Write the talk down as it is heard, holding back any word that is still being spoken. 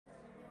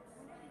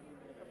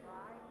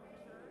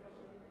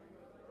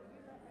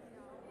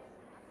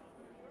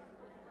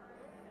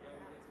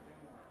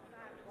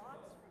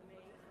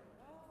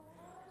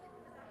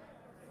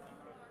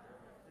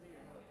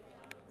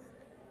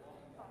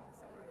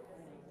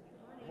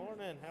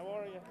Jen. How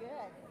are you? Good.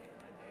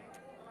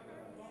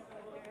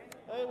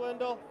 Hey,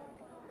 Wendell.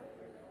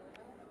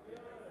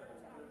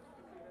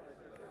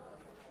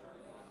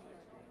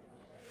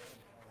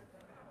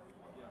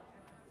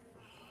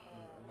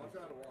 I'll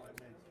try to watch.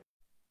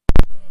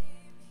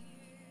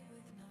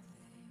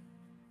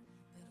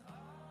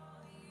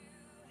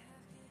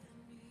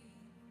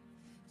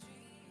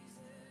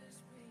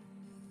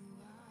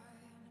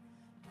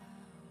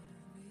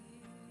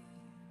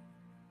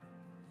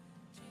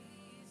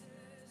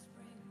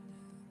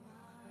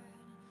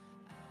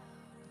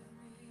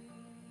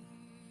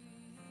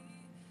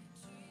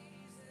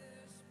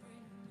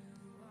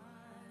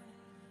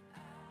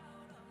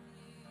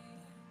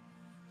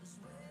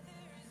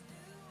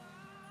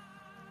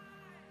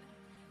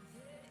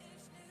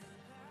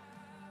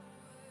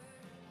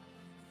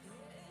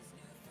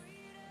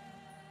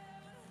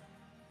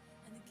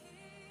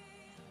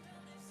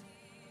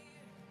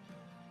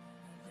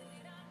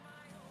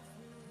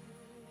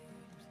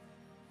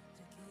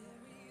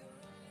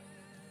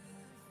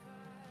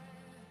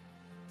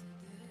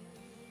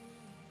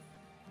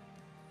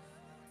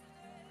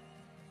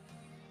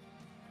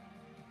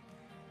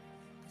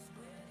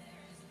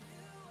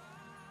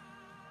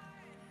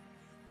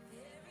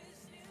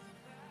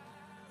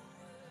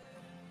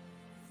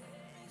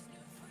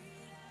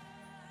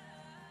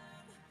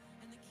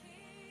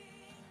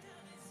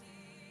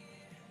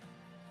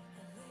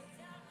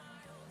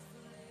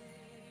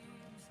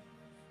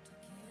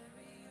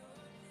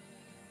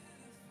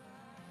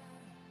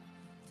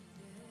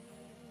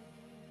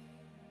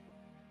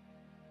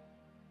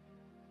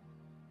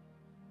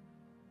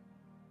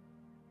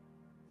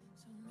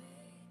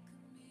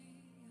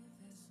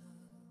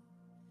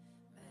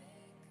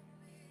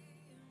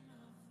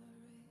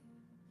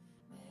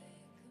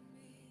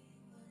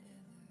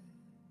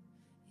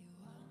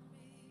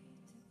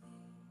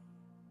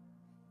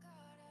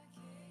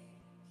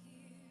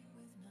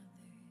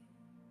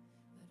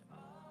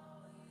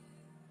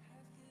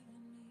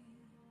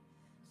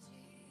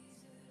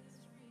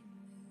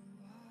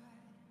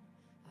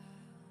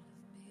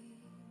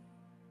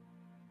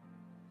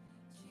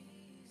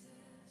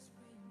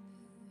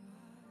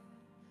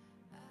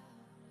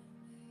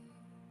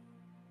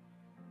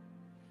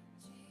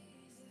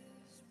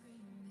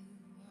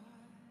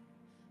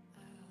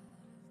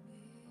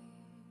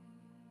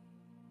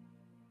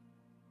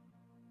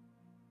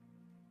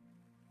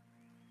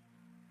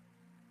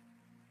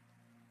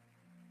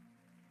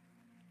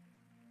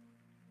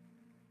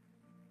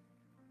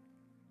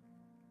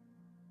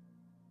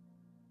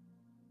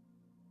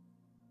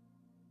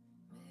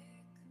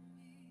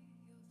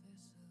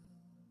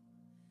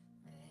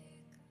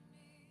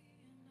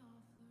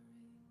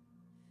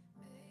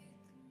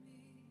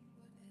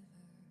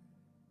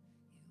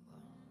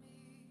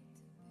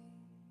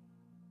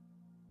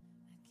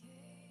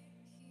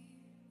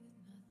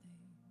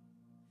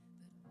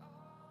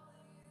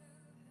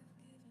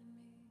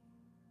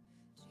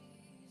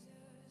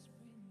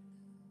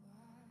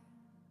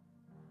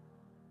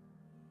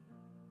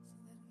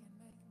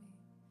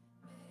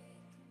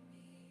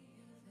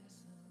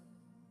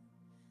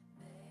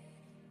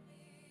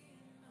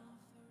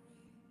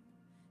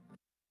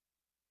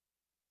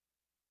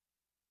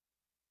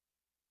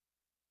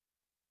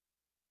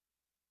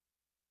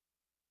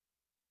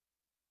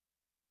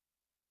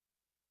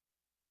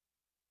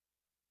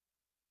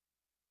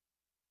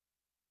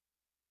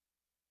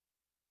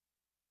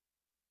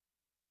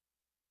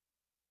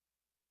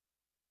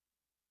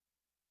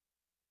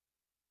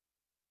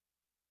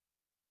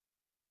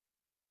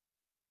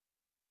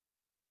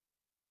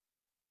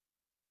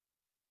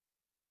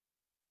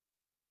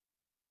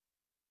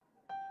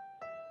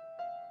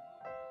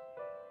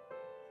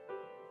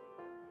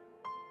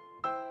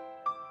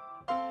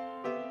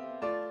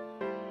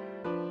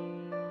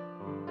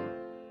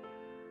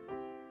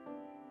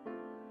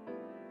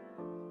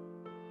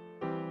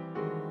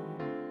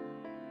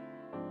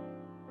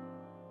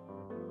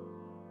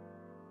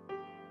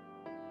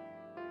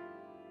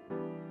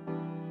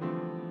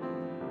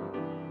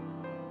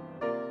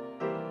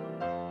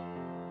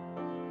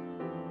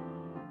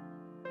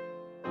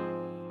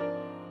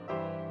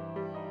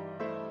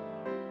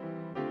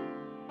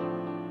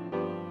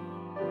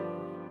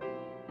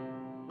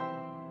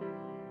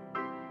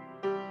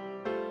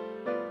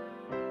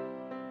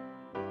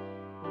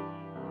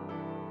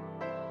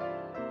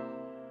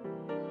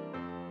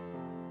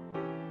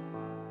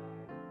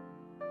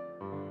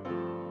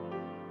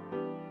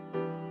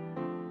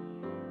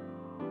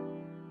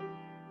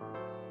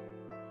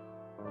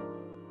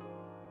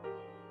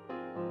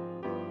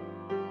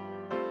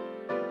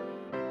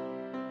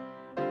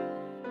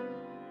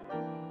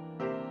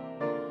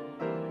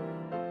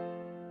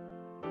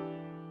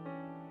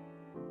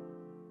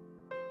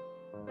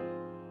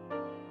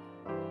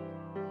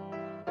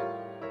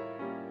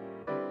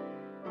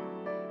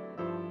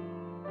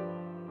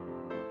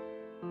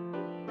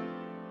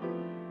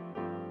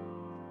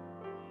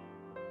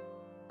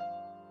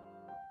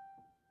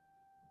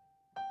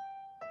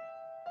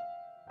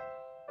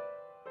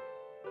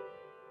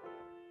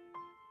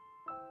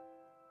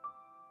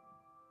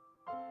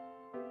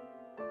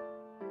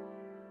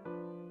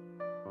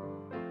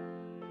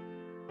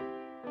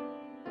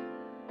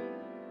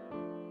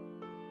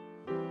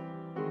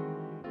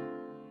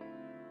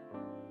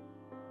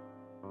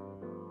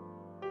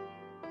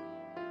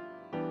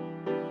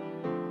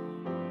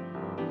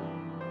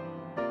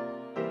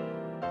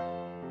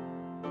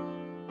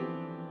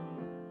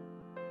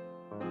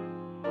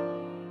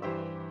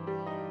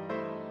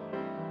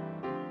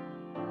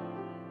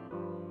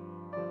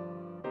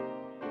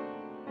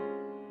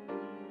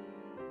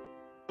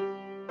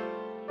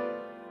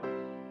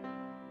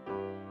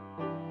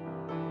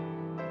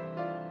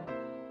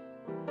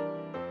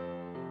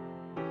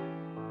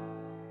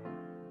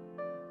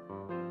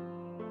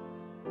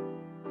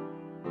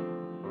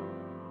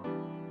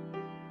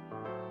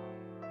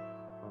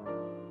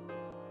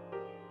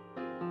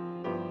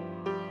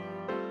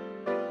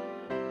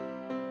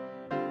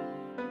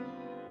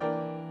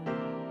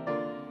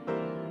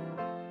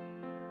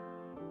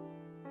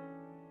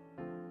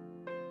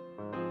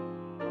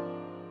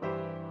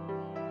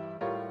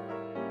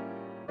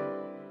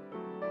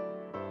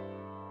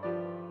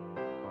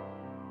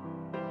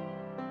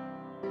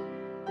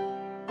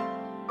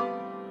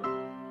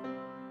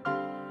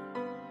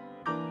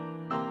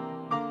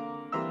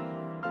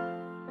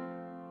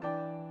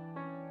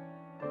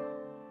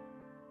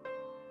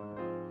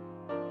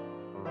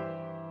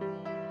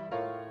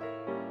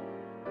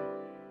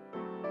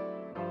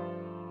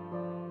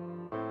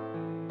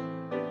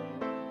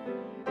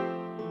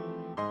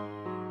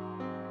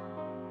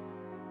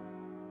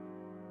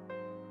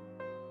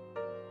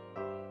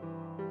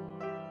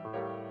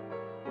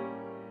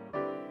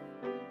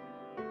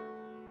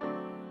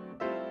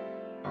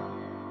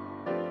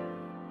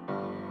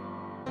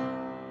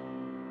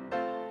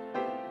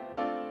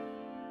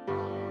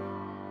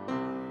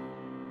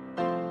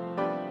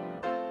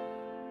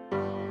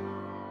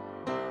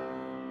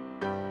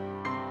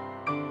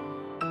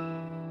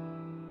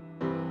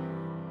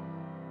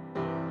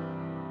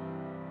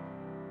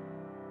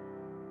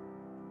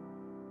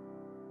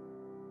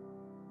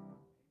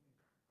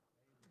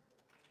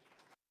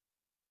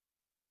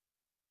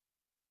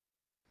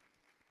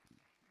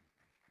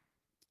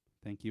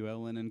 Thank you,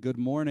 Ellen, and good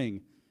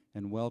morning,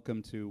 and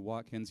welcome to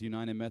Watkins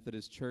United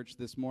Methodist Church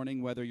this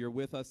morning. Whether you're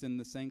with us in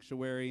the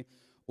sanctuary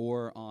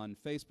or on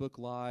Facebook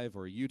Live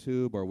or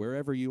YouTube or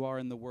wherever you are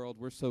in the world,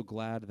 we're so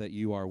glad that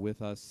you are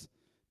with us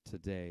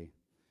today.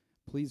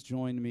 Please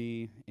join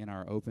me in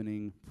our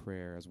opening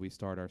prayer as we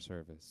start our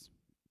service.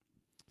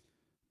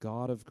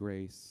 God of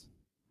grace,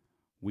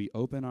 we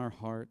open our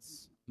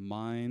hearts,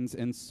 minds,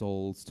 and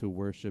souls to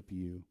worship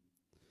you.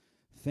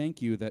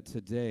 Thank you that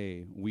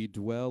today we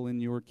dwell in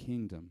your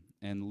kingdom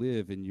and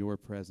live in your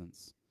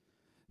presence.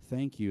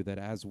 Thank you that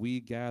as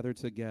we gather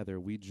together,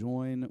 we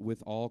join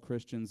with all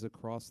Christians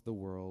across the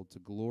world to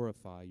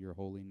glorify your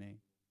holy name.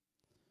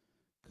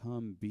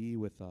 Come be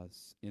with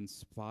us,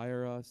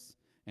 inspire us,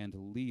 and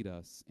lead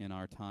us in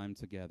our time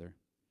together.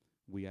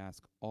 We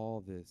ask all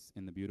this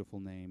in the beautiful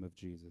name of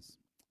Jesus.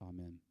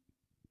 Amen.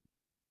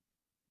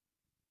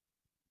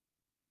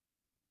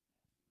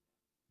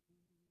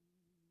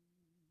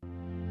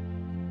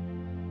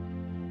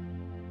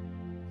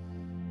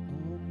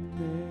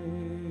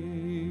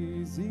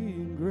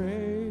 Amazing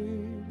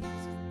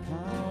grace,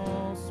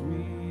 how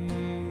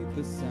sweet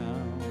the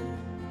sound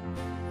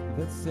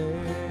that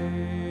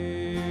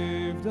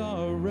saved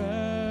a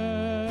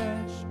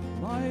wretch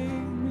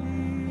like me.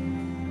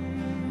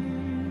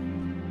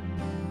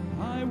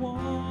 I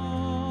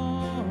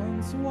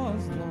once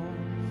was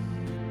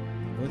lost,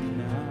 but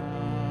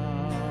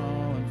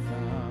now I'm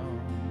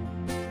found,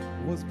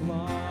 was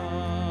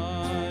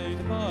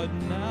blind, but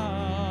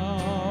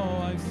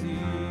now I see.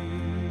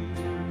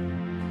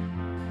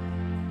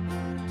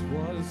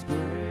 'Twas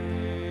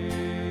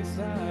grace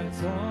that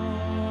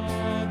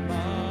taught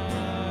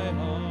my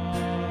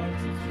heart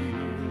to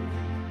fear,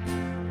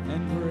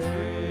 and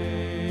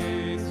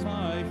grace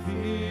my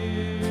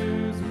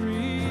fears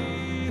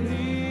relieved.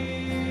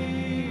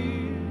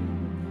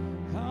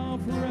 How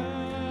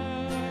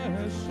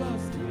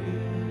precious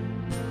did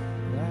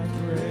that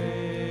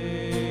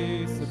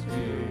grace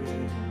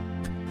appear,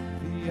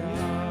 the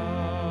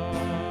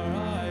hour I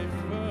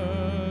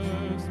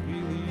first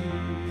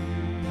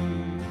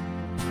believed.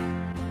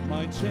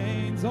 My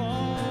chains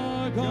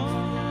are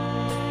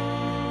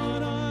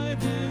gone, I've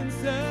been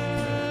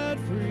set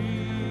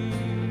free.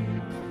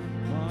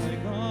 My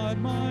God,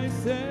 my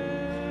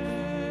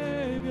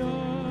Savior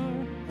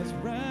has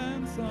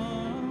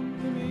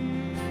ransomed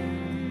me.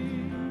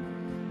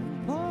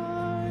 And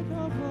like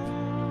a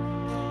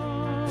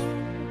flood,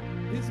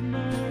 his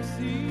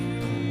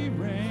mercy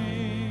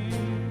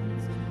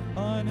reigns,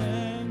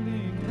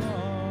 unending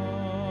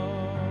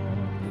love,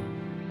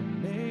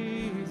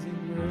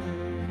 amazing grace.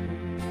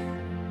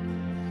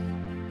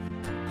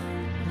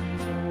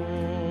 The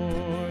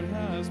Lord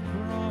has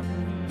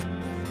promised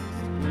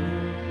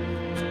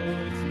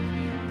good to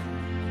me.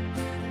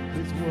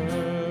 His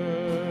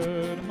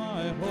word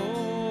my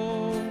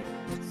hope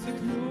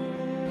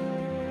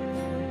secures.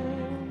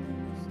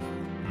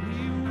 He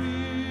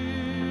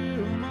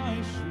will my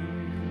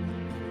shield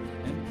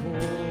and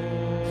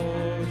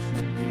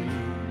portion be,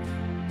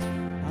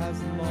 as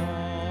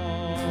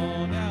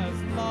long as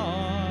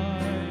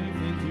life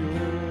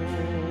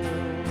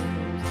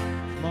endures.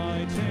 My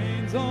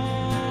chains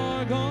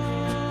are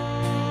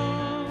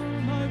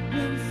gone, I've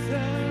been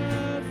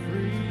set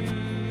free.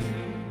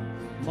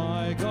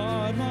 My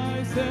God,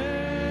 my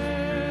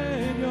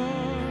Savior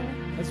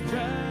has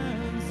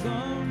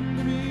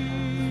ransomed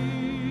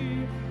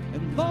me.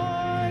 And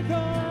like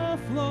a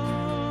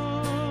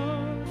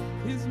flood,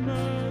 his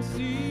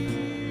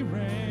mercy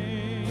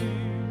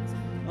reigns,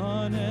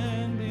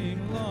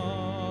 unending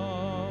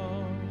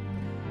love,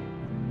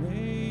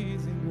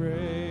 amazing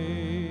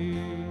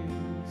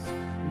grace.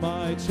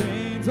 My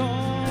chains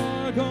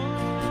are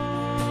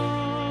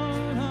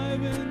gone,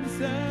 I've been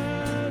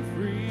set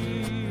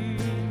free.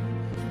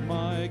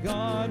 My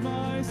God,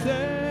 my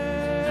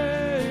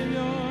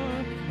Savior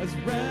has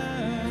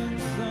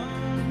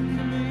ransomed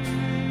me.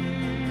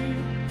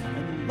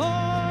 And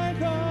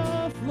like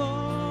a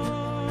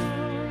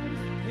flood,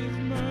 his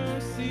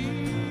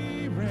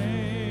mercy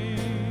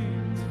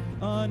reigns,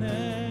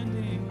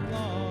 unending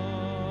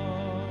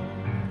love,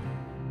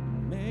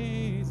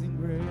 amazing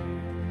grace.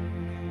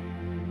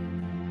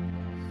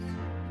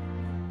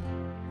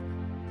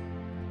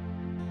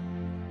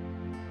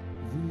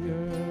 The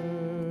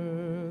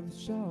earth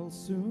shall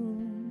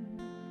soon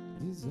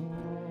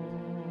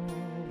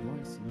dissolve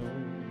like snow.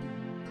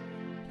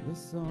 The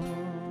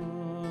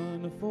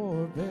sun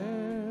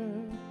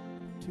forbear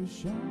to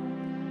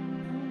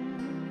shine.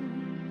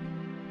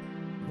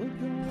 But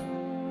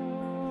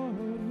God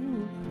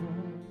who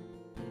called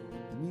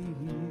me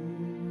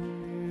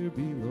here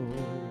below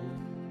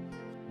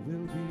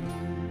will be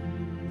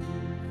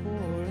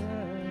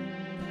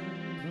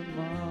forever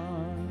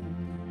mine.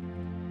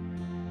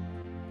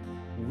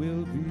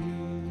 Will be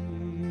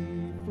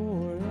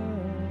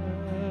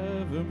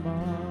forever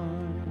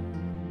mine.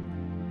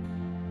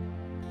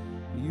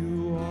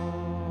 You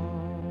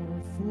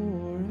are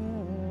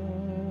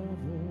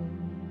forever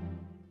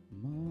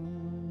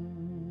mine.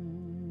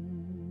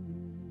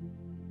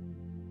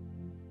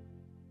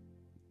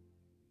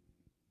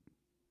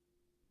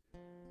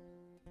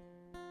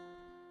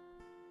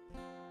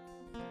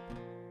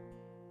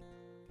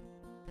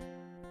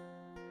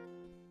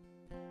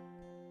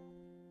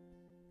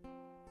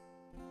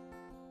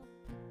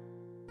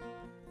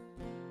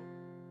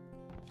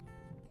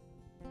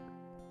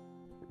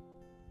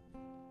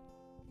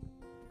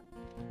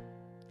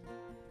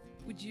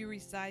 Would you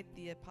recite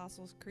the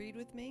Apostles' Creed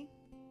with me?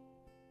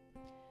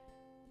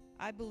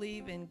 I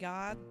believe in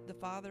God, the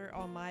Father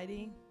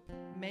Almighty,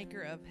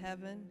 maker of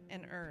heaven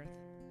and earth,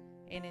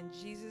 and in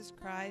Jesus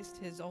Christ,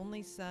 his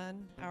only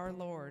Son, our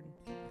Lord,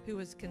 who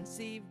was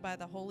conceived by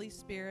the Holy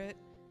Spirit,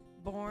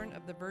 born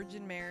of the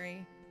Virgin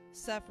Mary,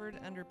 suffered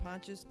under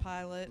Pontius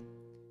Pilate,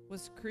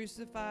 was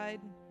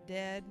crucified,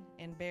 dead,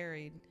 and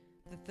buried.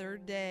 The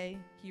third day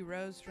he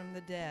rose from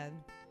the dead.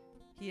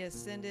 He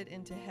ascended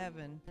into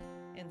heaven,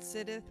 and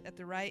sitteth at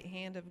the right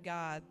hand of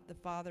God, the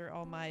Father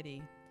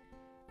Almighty.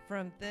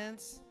 From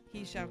thence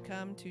he shall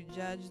come to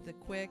judge the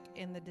quick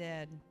and the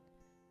dead.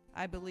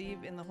 I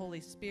believe in the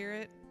Holy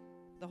Spirit,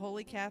 the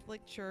Holy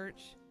Catholic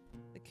Church,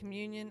 the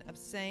communion of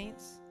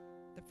saints,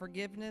 the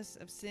forgiveness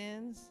of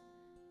sins,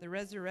 the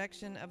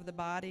resurrection of the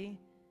body,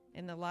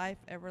 and the life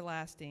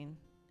everlasting.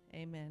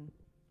 Amen.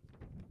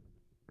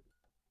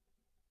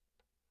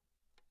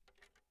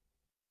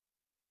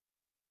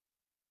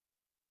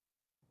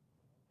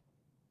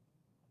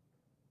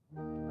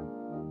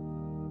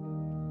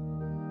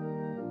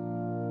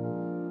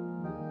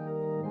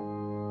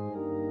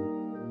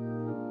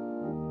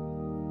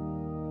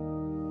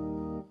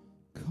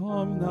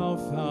 Come, thou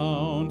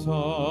fount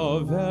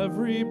of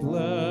every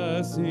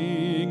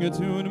blessing,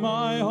 attune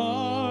my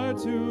heart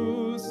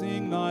to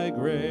sing thy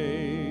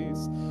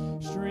grace.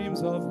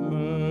 Streams of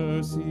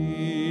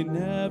mercy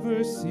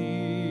never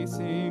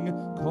ceasing,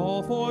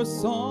 call for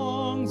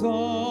songs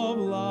of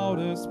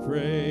loudest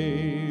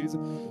praise.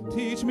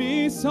 Teach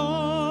me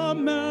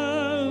some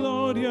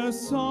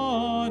melodious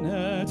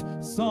sonnet,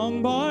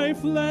 sung by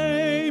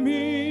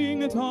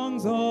flaming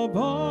tongues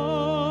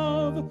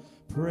above.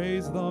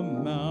 Praise the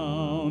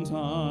mount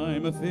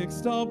I'm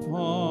fixed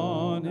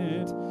upon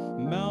it,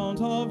 mount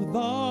of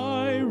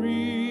thy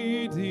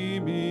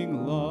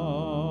redeeming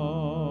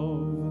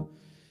love.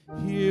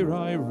 Here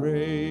I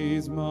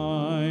raise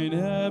mine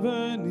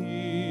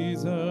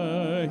Ebenezer,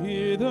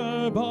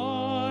 hither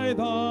by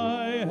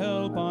thy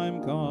help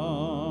I'm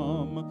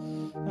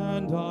come,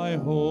 and I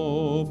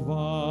hope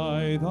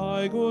by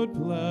thy good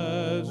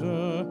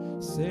pleasure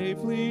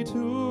safely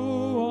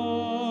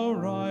to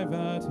arrive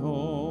at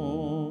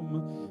home.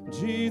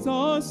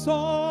 Jesus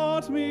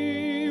sought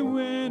me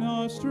when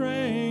a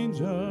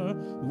stranger,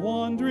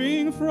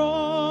 wandering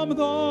from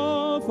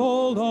the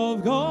fold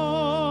of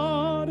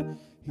God.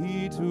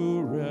 He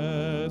to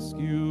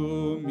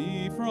rescue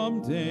me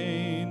from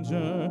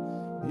danger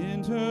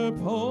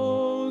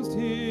interposed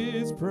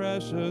his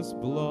precious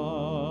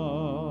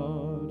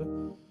blood.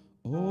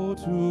 Oh,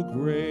 to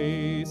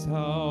grace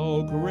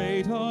how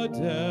great a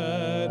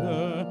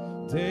debtor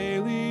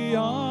daily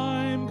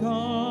I'm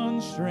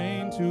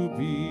constrained to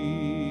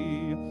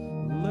be.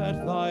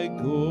 Let thy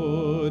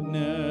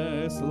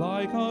goodness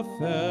like a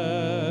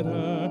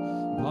fetter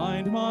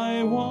bind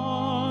my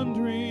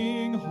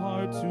wandering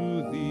heart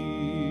to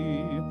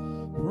thee.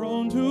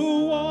 Prone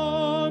to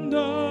wander,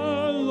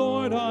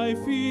 Lord, I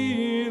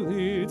feel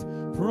it,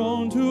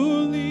 prone to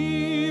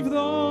leave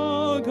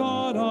the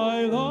God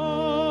I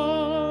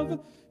love.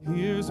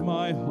 Here's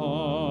my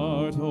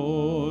heart,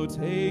 oh,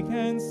 take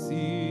and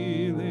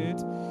seal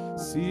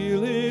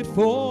it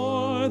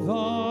for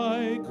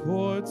thy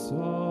courts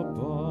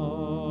above.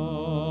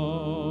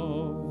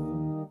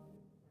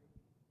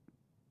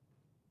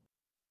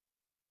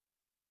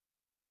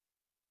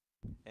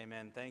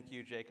 Amen. Thank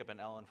you, Jacob and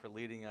Ellen, for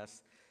leading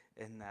us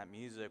in that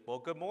music. Well,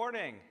 good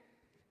morning.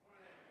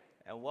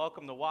 And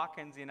welcome to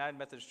Watkins United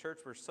Methodist Church.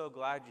 We're so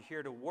glad you're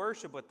here to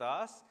worship with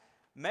us.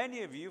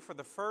 Many of you for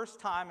the first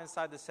time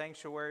inside the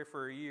sanctuary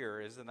for a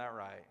year, isn't that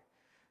right?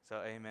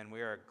 So, amen.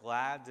 We are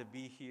glad to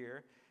be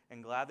here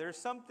and glad there's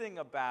something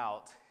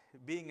about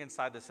being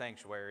inside the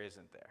sanctuary,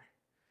 isn't there?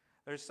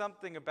 There's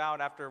something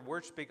about after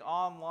worshiping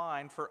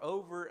online for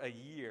over a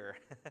year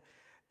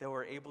that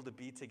we're able to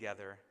be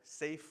together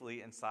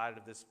safely inside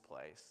of this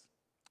place.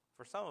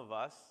 For some of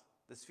us,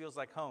 this feels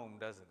like home,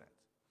 doesn't it?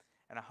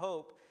 And I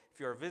hope if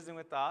you're visiting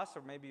with us,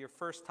 or maybe your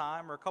first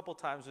time or a couple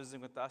times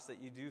visiting with us,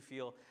 that you do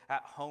feel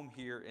at home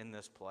here in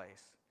this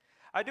place.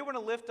 I do want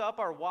to lift up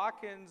our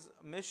Watkins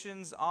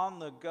Missions on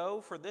the Go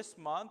for this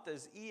month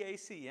as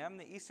EACM,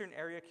 the Eastern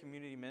Area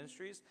Community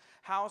Ministries,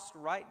 housed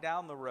right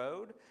down the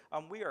road.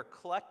 We are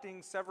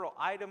collecting several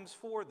items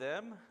for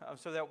them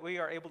so that we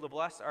are able to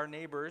bless our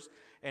neighbors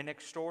in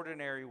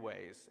extraordinary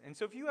ways. And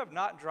so if you have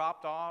not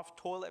dropped off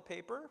toilet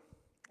paper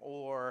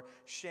or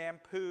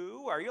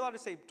shampoo, are you allowed to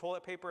say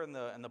toilet paper in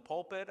the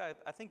pulpit?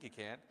 I think you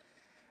can.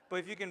 But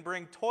if you can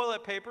bring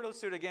toilet paper, let's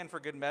do it again for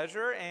good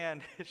measure,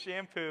 and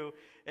shampoo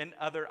and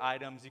other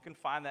items, you can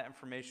find that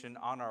information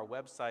on our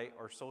website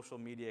or social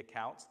media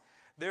accounts.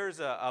 There's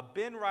a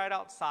bin right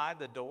outside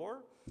the door,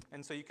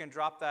 and so you can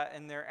drop that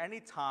in there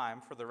anytime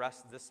for the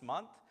rest of this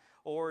month,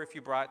 or if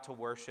you brought it to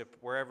worship,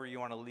 wherever you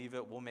want to leave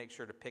it, we'll make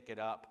sure to pick it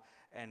up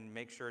and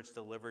make sure it's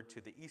delivered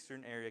to the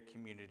Eastern Area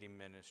Community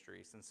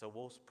Ministries. And so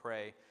we'll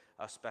pray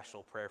a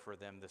special prayer for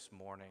them this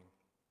morning.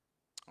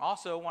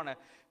 Also, I want to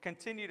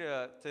continue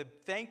to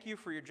thank you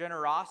for your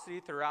generosity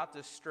throughout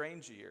this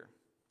strange year.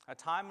 a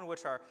time in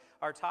which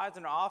our tithes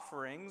and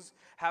offerings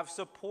have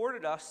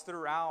supported us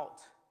throughout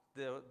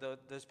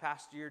this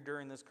past year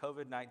during this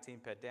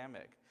COVID-19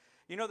 pandemic.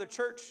 You know, the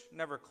church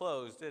never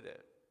closed, did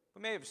it?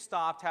 We may have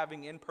stopped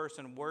having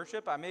in-person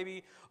worship. I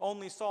maybe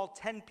only saw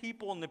 10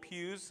 people in the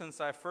pews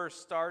since I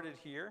first started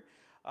here,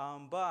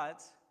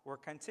 but we're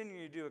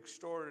continuing to do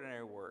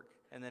extraordinary work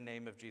in the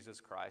name of Jesus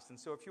Christ. And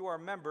so if you are a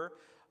member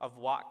of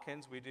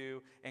Watkins, we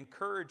do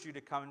encourage you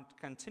to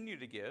continue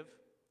to give.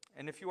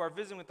 And if you are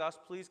visiting with us,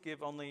 please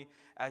give only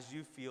as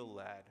you feel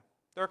led.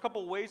 There are a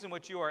couple ways in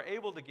which you are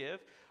able to give.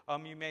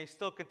 You may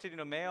still continue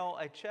to mail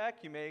a check.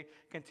 You may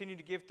continue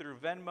to give through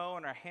Venmo,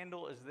 and our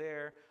handle is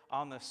there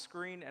on the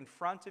screen in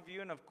front of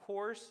you. And of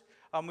course,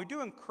 we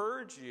do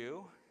encourage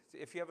you,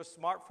 if you have a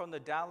smartphone, to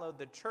download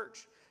the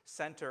Church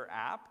Center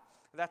app.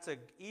 That's an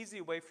easy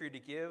way for you to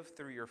give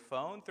through your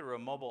phone, through a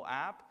mobile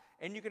app.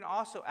 And you can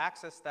also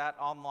access that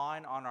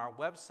online on our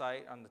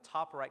website. On the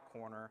top right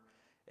corner,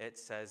 it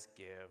says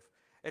Give.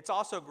 It's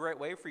also a great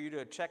way for you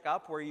to check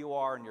up where you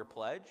are in your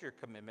pledge, your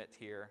commitment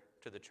here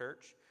to the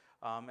church,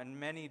 and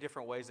many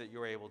different ways that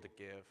you're able to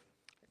give.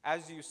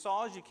 As you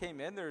saw as you came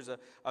in, there's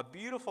a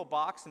beautiful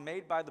box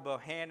made by the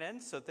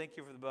Bohannons. So thank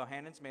you for the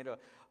Bohannons. Made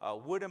a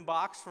wooden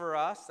box for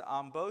us,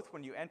 both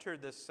when you enter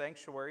this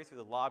sanctuary through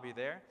the lobby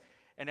there.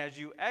 And as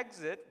you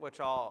exit,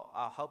 which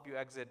I'll help you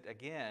exit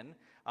again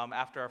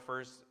after our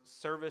first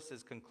service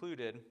is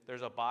concluded,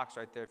 there's a box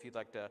right there if you'd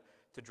like to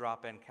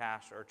drop in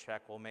cash or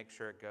check. We'll make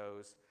sure it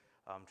goes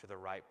to the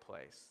right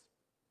place.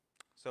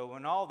 So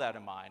with all that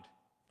in mind,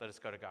 let us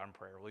go to God in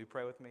prayer. Will you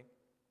pray with me?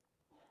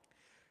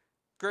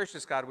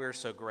 Gracious God, we are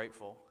so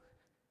grateful.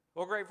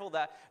 We're grateful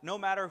that no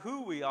matter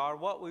who we are,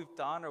 what we've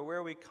done, or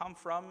where we come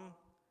from,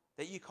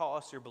 that you call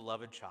us your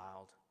beloved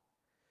child.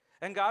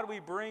 And God, we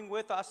bring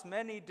with us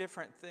many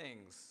different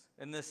things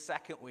in this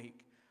second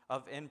week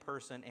of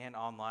in-person and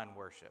online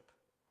worship.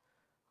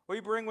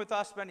 We bring with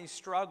us many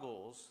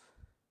struggles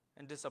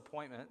and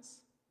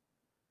disappointments.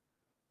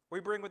 We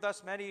bring with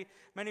us many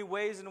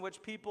ways in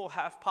which people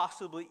have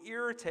possibly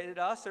irritated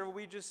us, or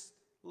we just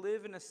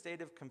live in a state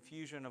of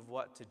confusion of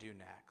what to do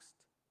next.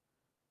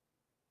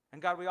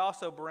 And God, we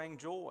also bring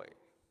joy.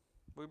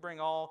 We bring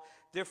all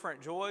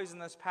different joys in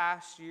this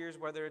past years,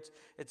 whether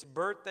it's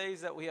birthdays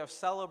that we have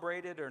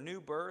celebrated, or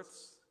new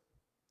births,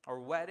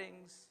 or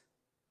weddings.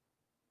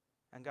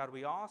 And God,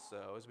 we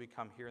also, as we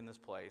come here in this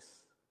place,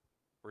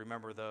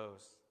 remember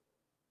those.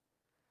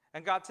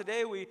 And God,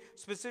 today we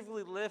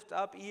specifically lift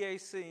up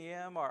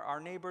EACM, our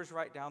neighbors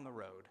right down the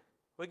road.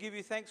 We give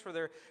you thanks for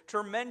their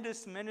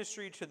tremendous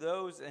ministry to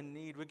those in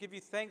need. We give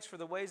you thanks for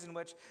the ways in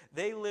which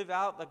they live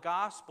out the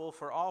gospel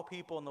for all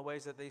people, in the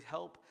ways that they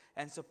help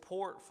and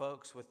support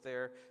folks with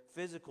their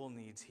physical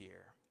needs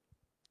here.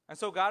 And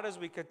so, God, as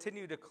we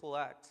continue to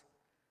collect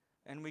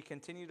and we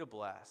continue to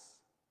bless,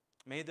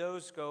 may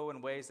those go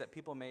in ways that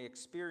people may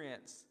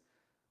experience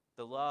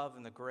the love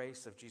and the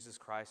grace of Jesus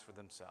Christ for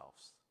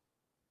themselves.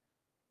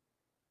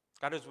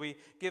 God, as we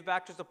give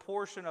back just a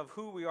portion of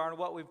who we are and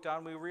what we've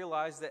done, we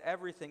realize that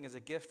everything is a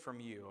gift from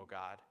you, oh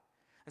God.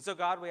 And so,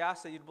 God, we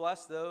ask that you'd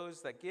bless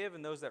those that give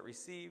and those that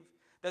receive,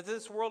 that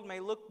this world may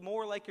look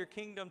more like your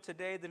kingdom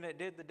today than it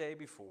did the day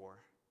before,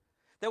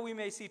 that we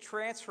may see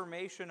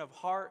transformation of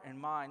heart and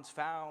minds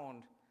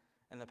found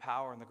in the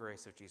power and the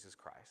grace of Jesus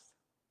Christ.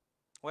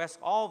 We ask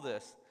all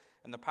this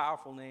in the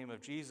powerful name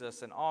of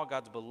Jesus, and all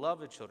God's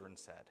beloved children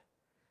said,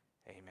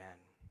 Amen.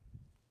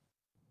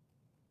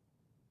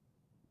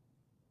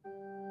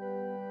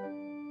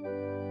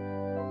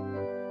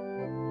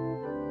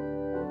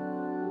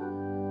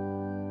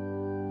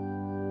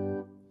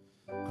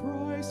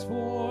 Christ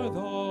for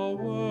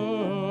the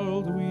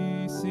world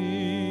we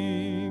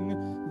sing,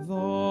 the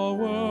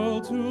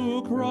world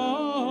to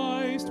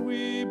Christ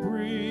we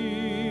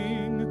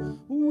bring,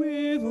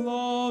 with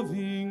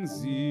loving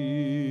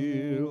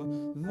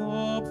zeal,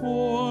 the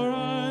poor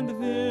and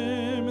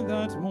them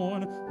that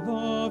mourn,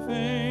 the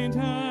faint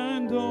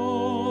and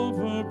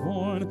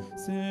overborne,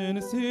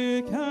 sin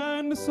sick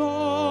and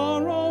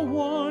sorrow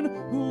one,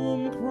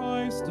 whom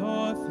Christ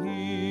doth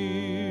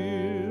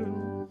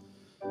heal.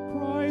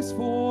 Christ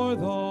for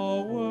the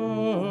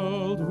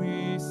world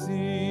we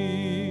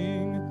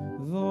sing,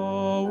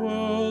 the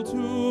world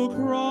to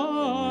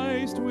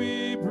Christ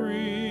we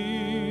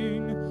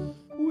bring,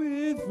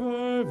 with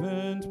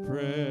fervent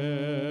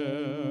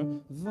prayer,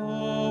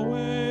 the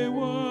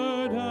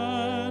wayward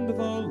and the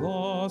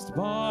lost,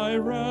 by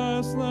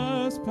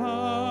restless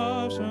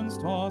passions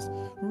tossed,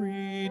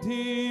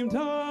 redeemed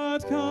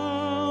at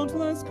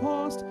countless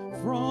cost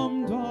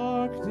from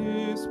dark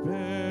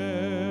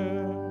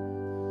despair.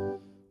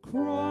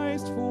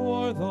 Christ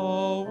for the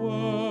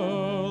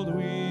world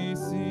we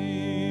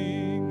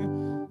sing,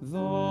 the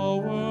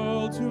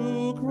world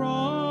to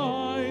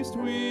Christ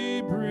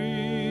we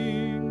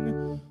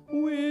bring,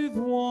 with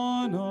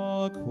one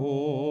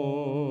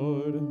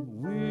accord,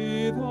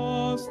 with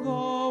us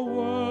the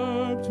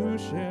work to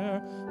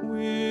share,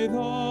 with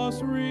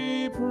us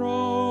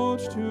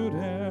reproach to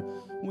dare,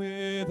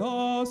 with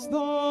us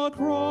the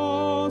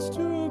cross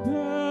to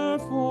bear,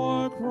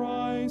 for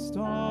Christ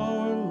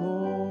our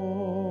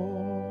Lord.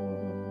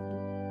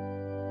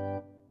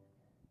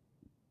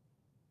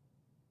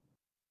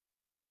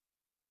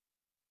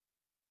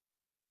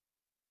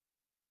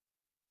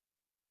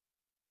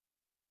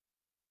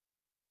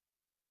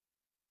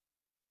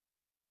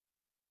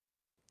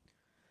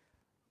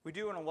 We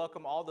do want to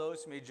welcome all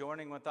those who may be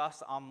joining with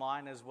us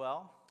online as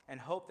well, and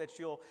hope that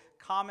you'll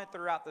comment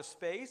throughout the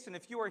space. And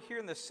if you are here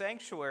in the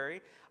sanctuary,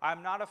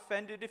 I'm not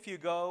offended if you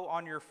go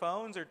on your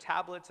phones or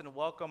tablets and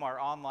welcome our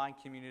online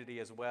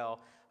community as well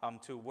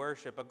to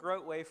worship. A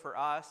great way for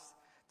us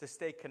to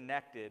stay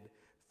connected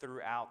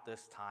throughout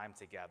this time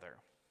together.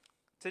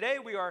 Today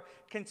we are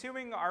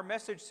continuing our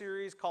message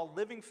series called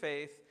Living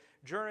Faith,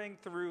 journeying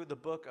through the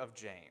book of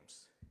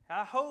James. And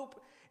I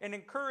hope and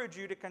encourage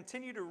you to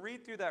continue to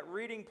read through that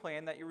reading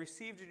plan that you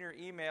received in your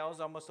emails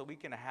almost a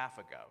week and a half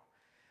ago.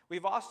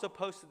 We've also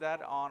posted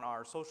that on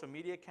our social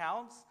media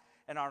accounts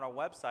and on our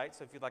website,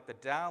 so if you'd like to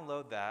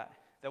download that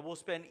we'll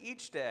spend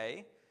each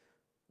day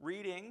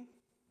reading,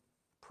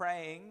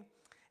 praying,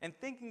 and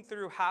thinking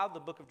through how the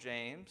book of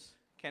James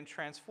can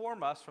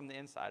transform us from the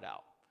inside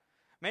out.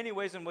 Many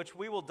ways in which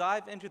we will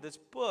dive into this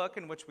book,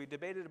 in which we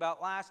debated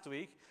about last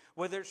week,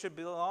 whether it should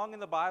belong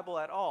in the Bible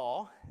at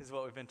all, is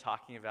what we've been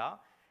talking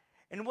about.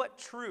 And what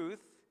truth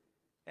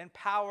and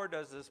power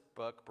does this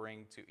book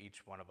bring to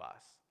each one of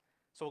us?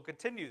 So we'll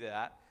continue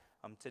that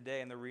today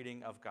in the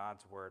reading of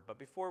God's Word. But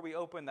before we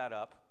open that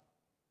up,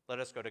 let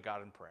us go to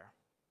God in prayer.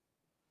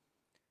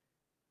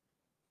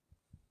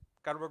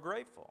 God, we're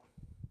grateful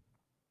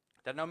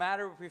that no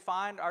matter if we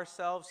find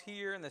ourselves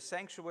here in the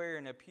sanctuary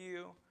in a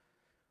pew,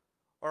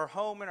 or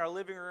home in our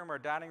living room or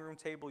dining room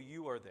table,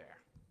 you are there.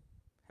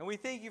 And we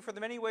thank you for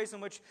the many ways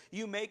in which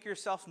you make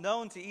yourself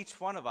known to each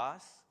one of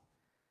us,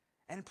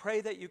 and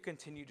pray that you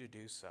continue to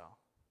do so.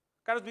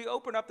 God, as we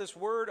open up this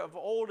word of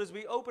old, as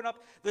we open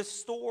up this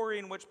story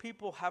in which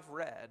people have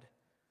read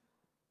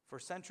for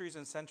centuries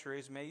and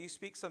centuries, may you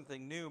speak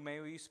something new, may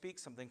you speak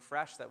something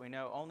fresh that we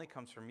know only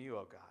comes from you,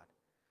 O God.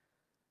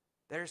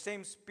 That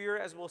same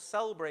spirit as we'll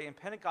celebrate in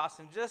Pentecost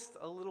in just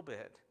a little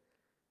bit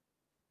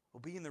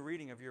will be in the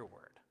reading of your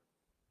word.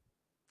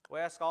 We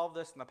ask all of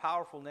this in the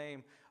powerful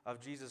name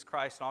of Jesus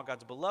Christ, and all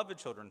God's beloved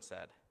children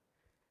said,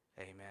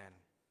 amen.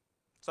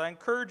 So I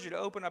encourage you to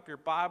open up your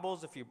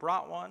Bibles if you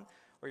brought one,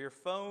 or your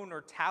phone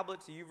or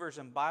tablet to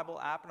YouVersion Bible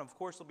app, and of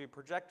course it'll be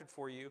projected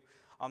for you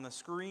on the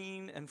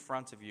screen in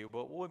front of you.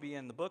 But we'll be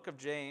in the book of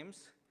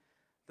James,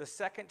 the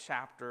 2nd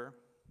chapter.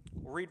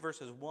 We'll read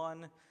verses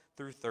 1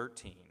 through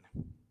 13.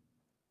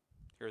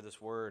 Hear this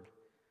word.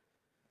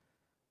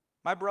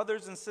 My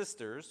brothers and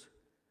sisters,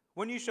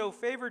 when you show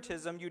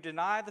favoritism, you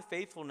deny the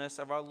faithfulness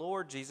of our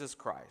Lord Jesus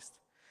Christ,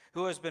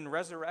 who has been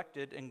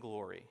resurrected in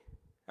glory.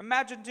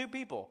 Imagine two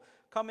people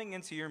coming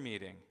into your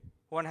meeting.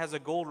 One has a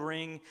gold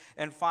ring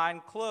and fine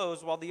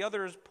clothes, while the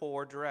other is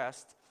poor,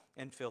 dressed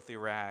in filthy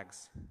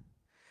rags.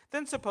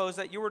 Then suppose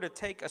that you were to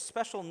take a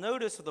special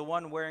notice of the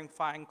one wearing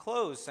fine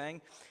clothes,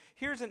 saying,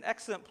 here's an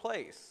excellent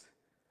place,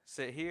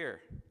 sit here.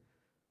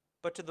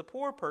 But to the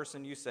poor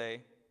person you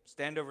say,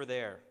 stand over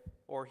there,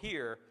 or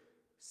here,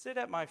 sit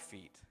at my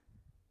feet.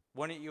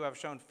 Wouldn't you have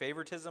shown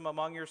favoritism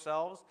among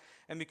yourselves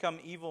and become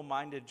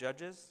evil-minded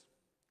judges?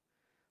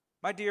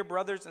 My dear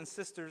brothers and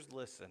sisters,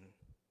 listen.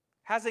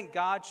 Hasn't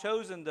God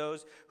chosen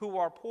those who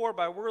are poor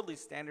by worldly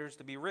standards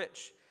to be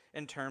rich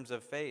in terms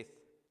of faith?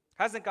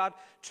 Hasn't God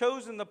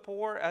chosen the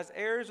poor as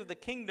heirs of the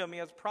kingdom he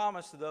has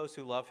promised to those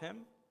who love him?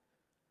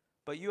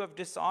 But you have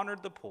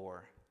dishonored the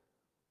poor.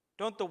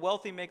 Don't the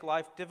wealthy make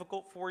life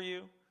difficult for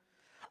you?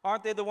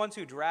 Aren't they the ones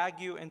who drag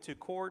you into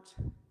court?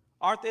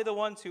 Aren't they the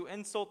ones who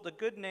insult the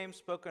good name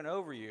spoken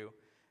over you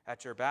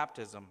at your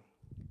baptism?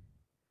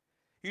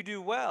 You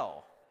do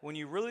well when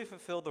you really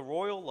fulfill the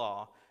royal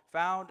law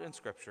found in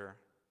Scripture.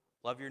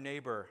 Love your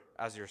neighbor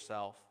as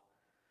yourself.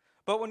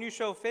 But when you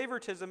show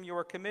favoritism, you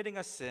are committing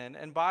a sin,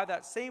 and by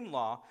that same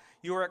law,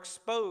 you are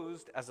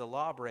exposed as a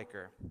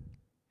lawbreaker.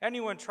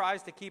 Anyone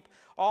tries to keep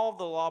all of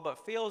the law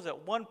but fails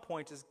at one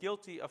point is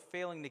guilty of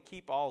failing to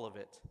keep all of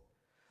it.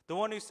 The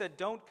one who said,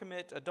 don't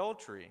commit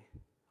adultery,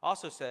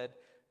 also said,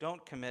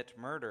 don't commit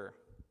murder.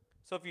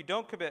 So if you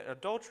don't commit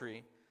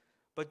adultery,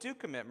 but do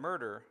commit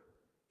murder,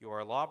 you are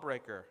a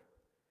lawbreaker.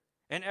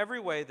 In every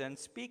way, then,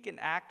 speak and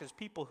act as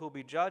people who will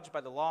be judged by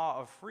the law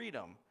of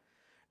freedom.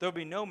 There will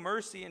be no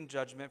mercy in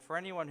judgment for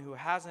anyone who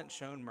hasn't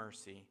shown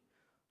mercy.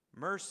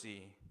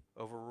 Mercy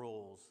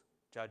overrules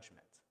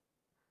judgment.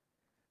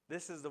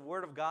 This is the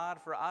word of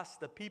God for us,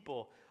 the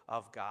people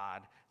of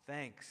God.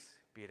 Thanks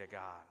be to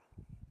God.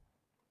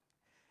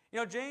 You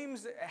know,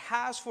 James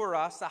has for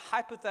us a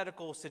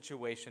hypothetical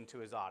situation to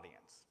his audience.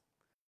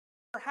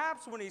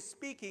 Perhaps when he's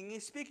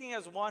speaking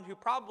as one who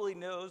probably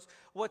knows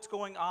what's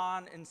going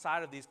on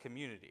inside of these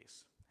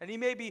communities. And he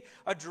may be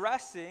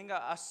addressing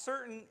a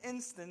certain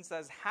instance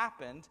that's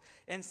happened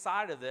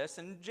inside of this.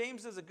 And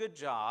James does a good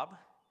job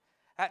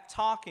at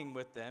talking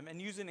with them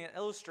and using an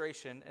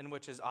illustration in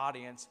which his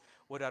audience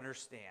would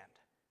understand.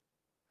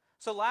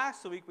 So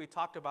last week we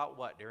talked about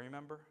what? Do you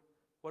remember?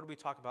 What did we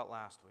talk about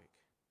last week?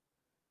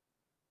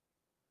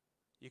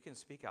 You can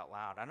speak out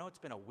loud. I know it's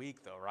been a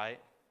week though, right?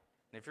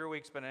 And if your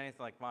week's been anything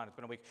like mine, it's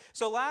been a week.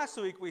 So last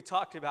week we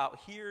talked about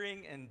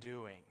hearing and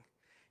doing.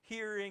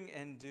 Hearing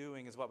and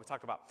doing is what we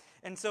talked about.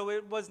 And so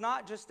it was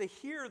not just to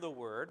hear the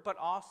word, but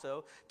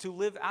also to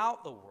live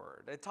out the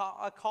word. It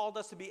called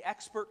us to be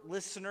expert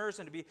listeners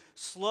and to be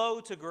slow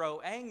to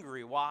grow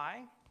angry.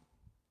 Why?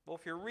 Well,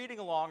 if you're reading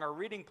along our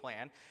reading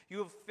plan, you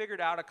have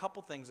figured out a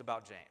couple things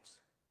about James.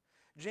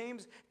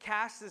 James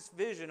casts this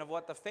vision of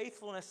what the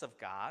faithfulness of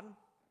God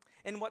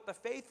and what the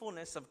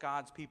faithfulness of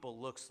God's people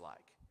looks like.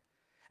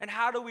 And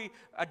how do we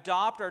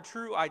adopt our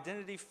true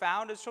identity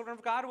found as children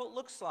of God? Well, it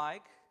looks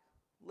like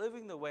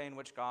living the way in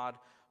which God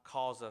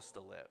calls us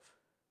to live.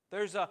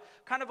 There's a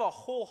kind of a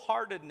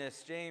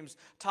wholeheartedness James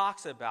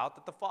talks about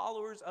that the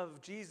followers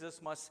of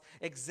Jesus must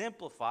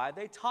exemplify.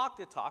 They talk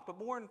the talk, but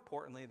more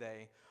importantly,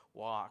 they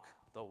walk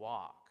the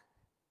walk.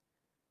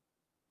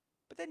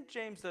 But then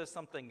James does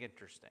something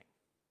interesting.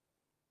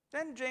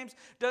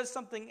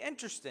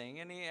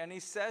 And he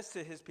says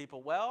to his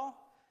people, well,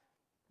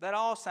 that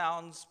all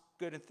sounds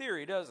good in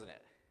theory, doesn't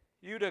it?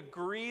 You'd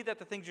agree that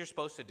the things you're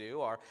supposed to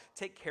do are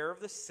take care of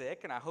the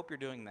sick, and I hope you're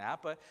doing that,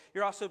 but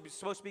you're also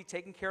supposed to be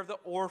taking care of the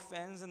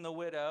orphans and the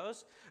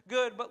widows.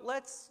 Good, but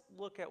let's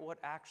look at what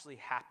actually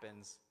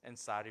happens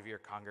inside of your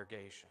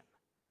congregation.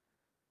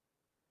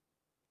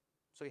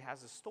 So he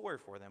has a story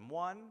for them,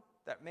 one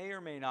that may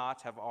or may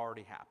not have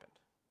already happened.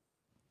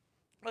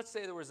 Let's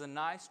say there was a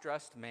nice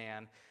dressed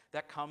man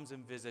that comes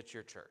and visits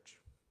your church.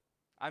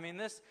 I mean,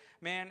 this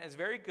man is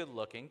very good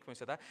looking. Can we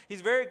say that? He's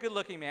a very good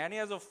looking man. He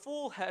has a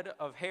full head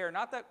of hair.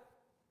 Not that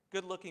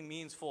good looking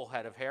means full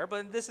head of hair,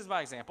 but this is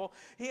my example.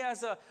 He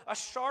has a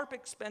sharp,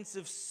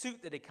 expensive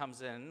suit that he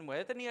comes in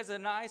with, and he has a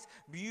nice,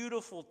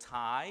 beautiful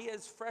tie. He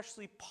has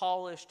freshly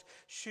polished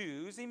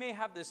shoes. He may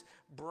have this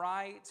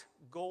bright,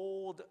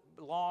 gold,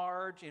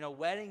 large,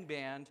 wedding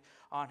band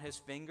on his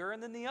finger,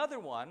 and then the other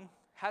one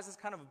has this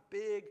kind of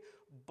big,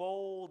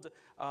 bold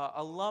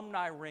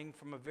alumni ring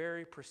from a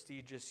very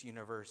prestigious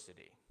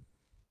university.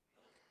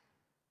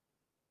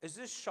 Is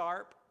this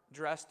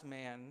sharp-dressed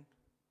man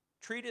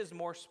treated as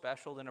more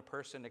special than a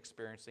person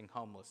experiencing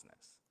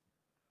homelessness?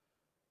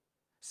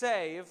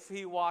 Say, if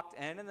he walked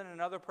in and then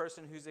another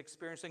person who's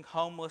experiencing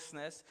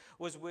homelessness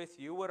was with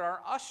you, would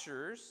our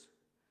ushers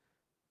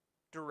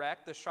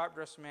direct the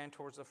sharp-dressed man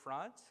towards the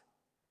front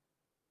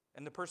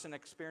and the person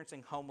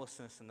experiencing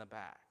homelessness in the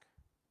back?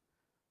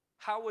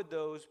 How would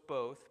those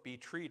both be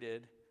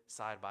treated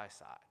side by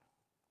side?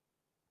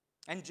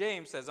 And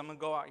James says, I'm going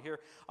to go out here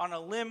on a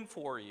limb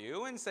for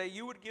you and say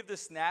you would give the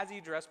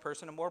snazzy dressed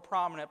person a more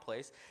prominent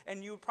place,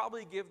 and you would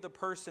probably give the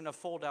person a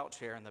fold-out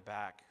chair in the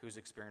back who's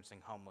experiencing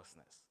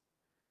homelessness.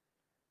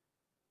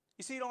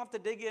 You see, you don't have to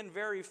dig in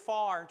very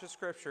far into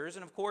scriptures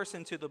and, of course,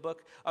 into the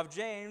book of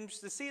James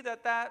to see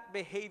that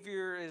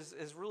behavior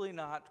is really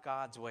not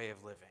God's way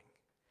of living.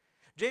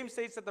 James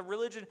states that the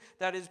religion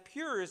that is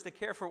pure is to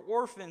care for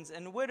orphans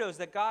and widows,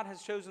 that God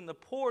has chosen the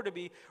poor to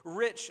be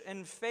rich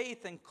in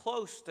faith and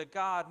close to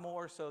God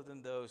more so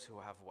than those who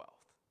have wealth.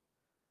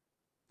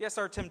 Yes,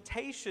 our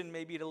temptation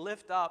may be to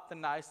lift up the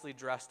nicely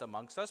dressed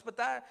amongst us, but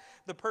that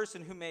the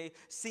person who may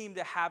seem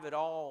to have it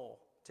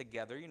all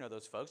together,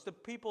 those folks, the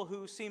people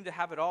who seem to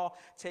have it all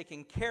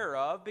taken care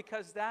of,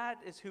 because that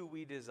is who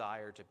we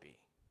desire to be.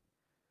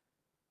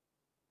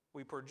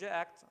 We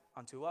project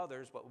onto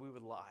others what we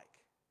would like,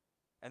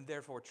 and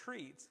therefore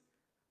treat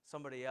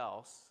somebody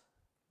else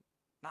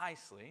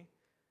nicely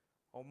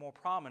or more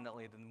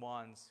prominently than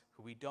ones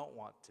who we don't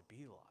want to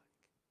be like.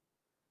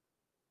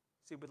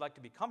 See, we'd like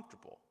to be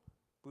comfortable.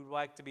 We would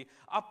like to be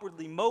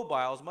upwardly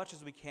mobile as much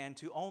as we can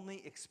to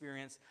only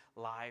experience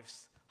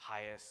life's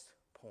highest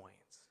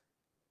points.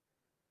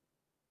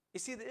 You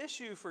see, the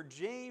issue for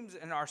James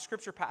in our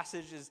scripture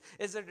passage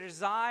is a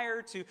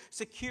desire to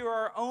secure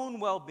our own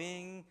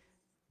well-being,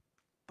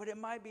 but it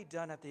might be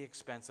done at the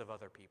expense of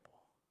other people.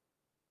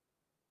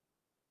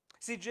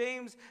 See,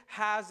 James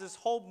has this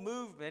whole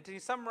movement, and he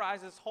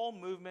summarizes this whole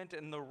movement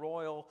in the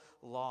royal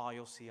law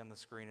you'll see on the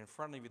screen in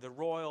front of you. The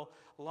royal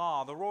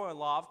law. The royal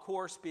law, of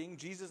course, being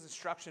Jesus'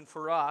 instruction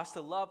for us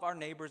to love our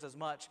neighbors as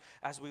much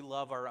as we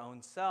love our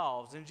own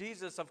selves. And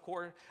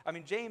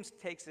James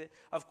takes it,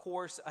 of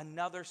course,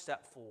 another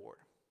step forward.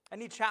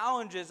 And he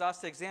challenges us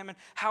to examine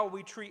how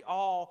we treat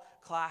all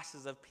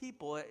classes of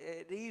people.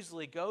 It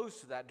easily goes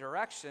to that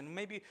direction.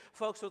 Maybe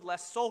folks with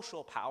less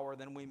social power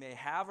than we may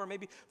have, or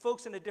maybe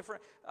folks in a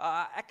different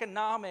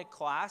economic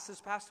class. This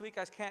past week,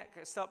 I can't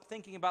stop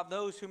thinking about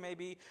those who may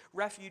be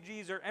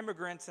refugees or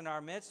immigrants in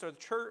our midst,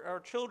 or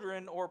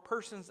children or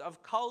persons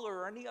of color,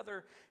 or any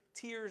other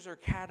tiers or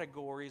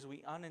categories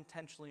we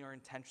unintentionally or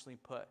intentionally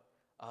put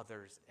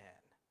others in.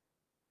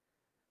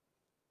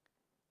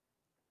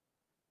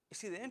 You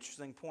see, the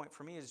interesting point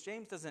for me is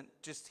James doesn't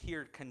just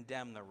here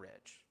condemn the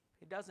rich.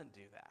 He doesn't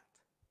do that.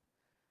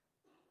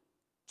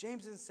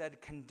 James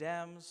instead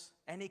condemns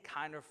any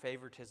kind of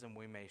favoritism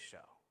we may show.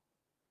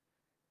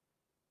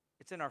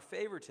 It's in our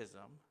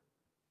favoritism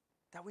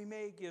that we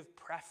may give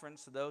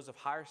preference to those of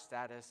higher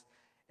status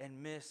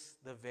and miss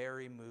the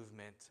very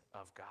movement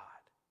of God.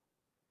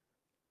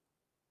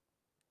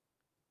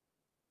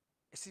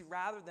 You see,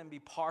 rather than be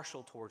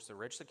partial towards the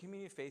rich, the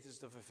community of faith is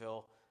to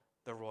fulfill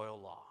the royal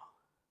law.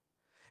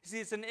 See,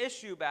 it's an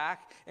issue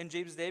back in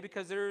James' day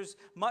because there's,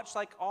 much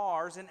like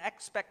ours, an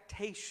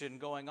expectation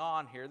going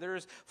on here.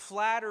 There's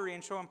flattery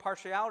and showing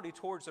partiality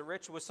towards the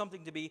rich was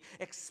something to be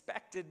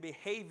expected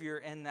behavior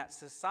in that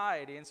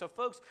society. And so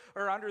folks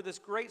are under this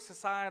great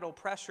societal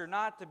pressure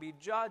not to be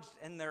judged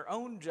in their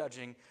own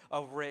judging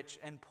of rich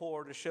and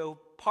poor, to show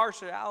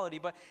partiality,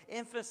 but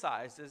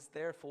emphasizes,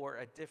 therefore,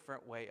 a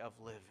different way of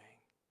living.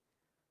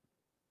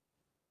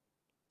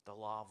 The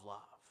law of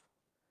love.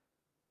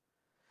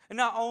 And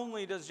not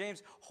only does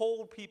James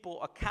hold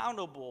people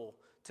accountable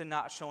to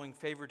not showing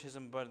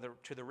favoritism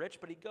to the rich,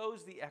 but he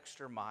goes the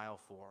extra mile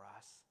for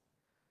us.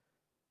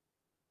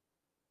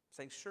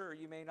 Saying, sure,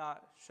 you may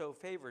not show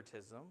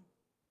favoritism,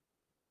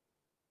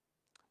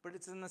 but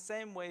it's in the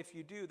same way if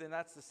you do, then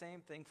that's the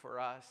same thing for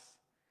us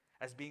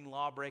as being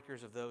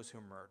lawbreakers of those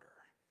who murder,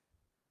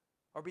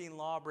 or being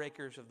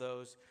lawbreakers of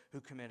those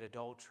who commit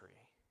adultery.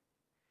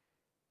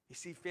 You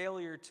see,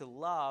 failure to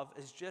love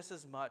is just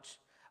as much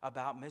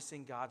about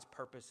missing God's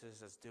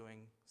purposes as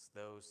doing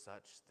those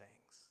such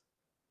things.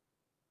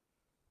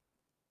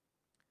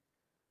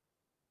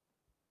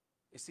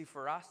 You see,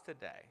 for us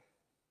today,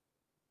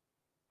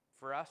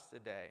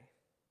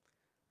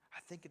 I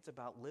think it's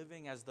about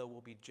living as though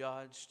we'll be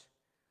judged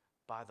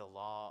by the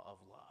law of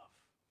love.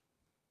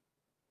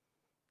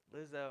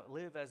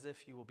 Live as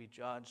if you will be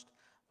judged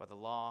by the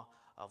law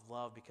of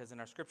love, because in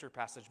our scripture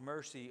passage,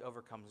 mercy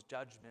overcomes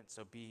judgment,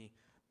 so be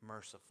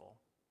merciful.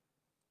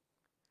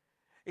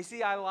 You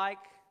see, I like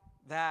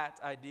that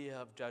idea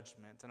of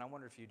judgment, and I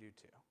wonder if you do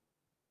too.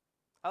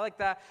 I like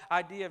that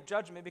idea of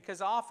judgment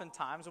because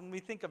oftentimes when we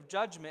think of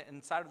judgment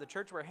inside of the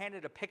church, we're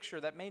handed a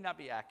picture that may not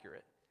be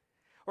accurate.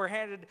 We're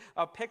handed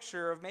a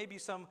picture of maybe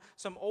some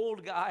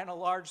old guy on a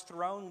large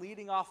throne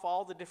leading off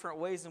all the different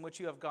ways in which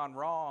you have gone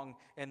wrong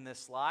in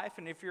this life.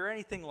 And if you're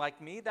anything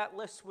like me, that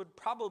list would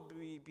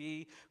probably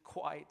be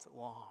quite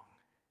long.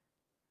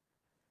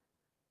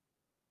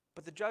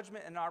 But the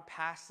judgment in our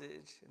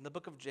passage in the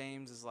book of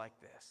James is like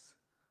this.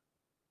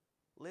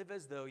 Live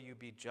as though you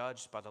be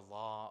judged by the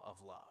law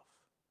of love.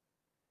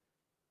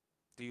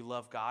 Do you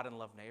love God and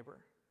love neighbor?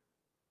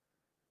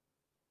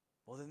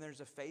 Well, then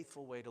there's a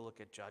faithful way to look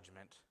at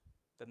judgment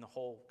than the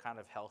whole kind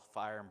of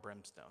hellfire and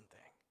brimstone thing.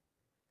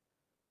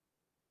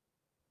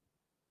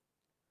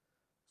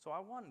 So I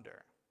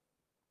wonder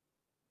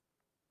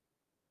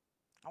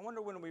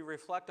when we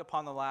reflect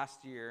upon the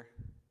last year,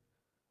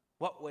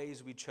 what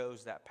ways we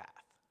chose that path.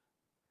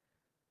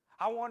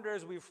 I wonder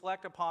as we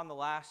reflect upon the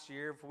last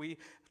year if we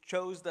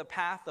chose the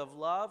path of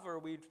love or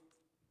we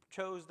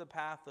chose the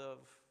path of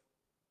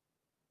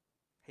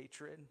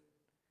hatred,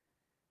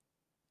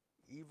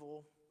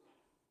 evil,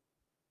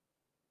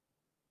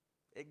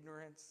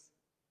 ignorance.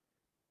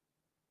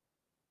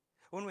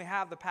 When we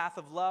have the path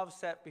of love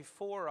set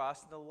before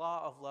us, the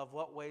law of love,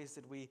 what ways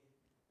did we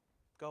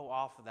go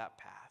off of that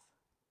path?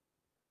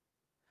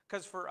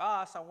 Because for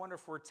us, I wonder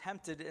if we're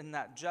tempted in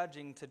that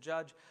judging to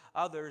judge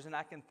others, and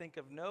I can think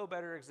of no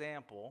better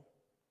example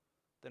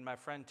than my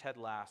friend Ted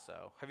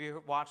Lasso. Have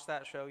you watched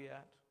that show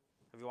yet?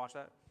 Have you watched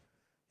that?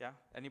 Yeah?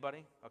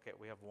 Anybody? Okay,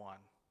 we have one.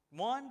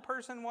 One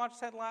person watched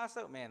Ted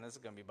Lasso? Man, this is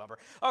going to be a bummer.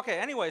 Okay,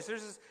 anyways,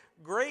 there's this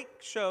great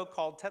show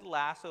called Ted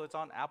Lasso. It's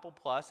on Apple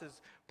Plus.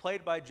 It's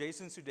played by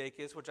Jason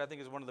Sudeikis, which I think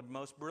is one of the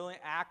most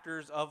brilliant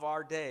actors of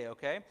our day,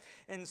 okay?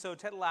 And so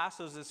Ted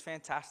Lasso is this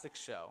fantastic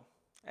show.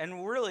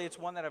 And really, it's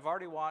one that I've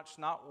already watched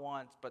not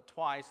once, but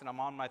twice, and I'm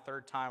on my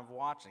third time of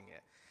watching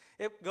it.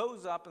 It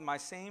goes up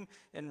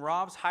in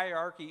Rob's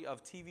hierarchy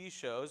of TV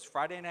shows.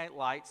 Friday Night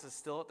Lights is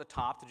still at the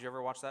top. Did you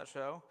ever watch that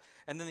show?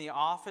 And then The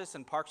Office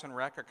and Parks and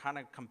Rec are kind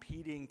of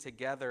competing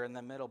together in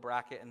the middle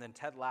bracket, and then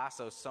Ted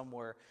Lasso is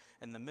somewhere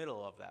in the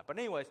middle of that. But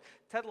anyways,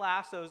 Ted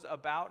Lasso is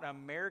about an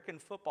American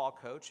football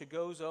coach who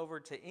goes over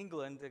to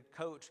England to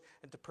coach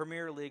at the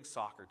Premier League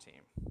soccer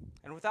team.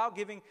 And without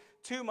giving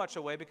too much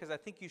away, because I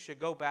think you should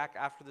go back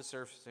after the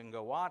service and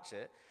go watch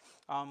it,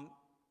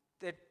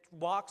 it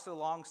walks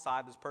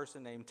alongside this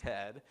person named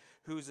Ted,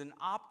 who's an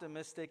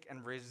optimistic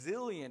and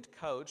resilient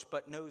coach,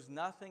 but knows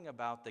nothing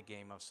about the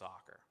game of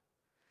soccer.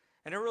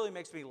 And it really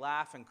makes me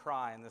laugh and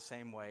cry in the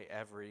same way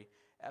every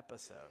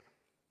episode.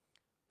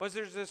 But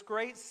there's this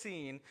great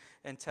scene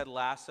in Ted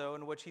Lasso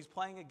in which he's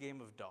playing a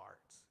game of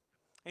darts.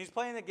 And he's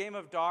playing the game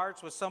of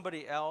darts with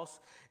somebody else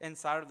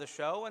inside of the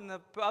show, and the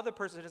other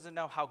person doesn't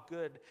know how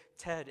good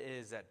Ted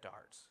is at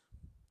darts.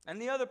 And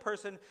the other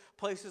person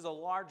places a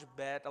large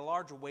bet, a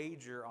large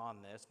wager on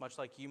this, much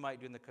like you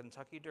might do in the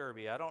Kentucky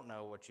Derby. I don't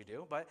know what you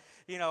do, but,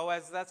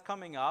 as that's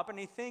coming up, and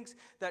he thinks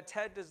that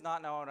Ted does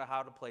not know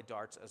how to play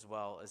darts as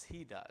well as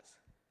he does.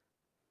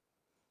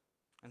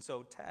 And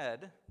so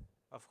Ted,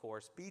 of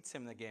course, beats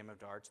him in the game of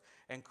darts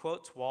and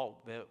quotes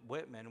Walt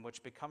Whitman,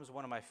 which becomes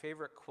one of my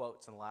favorite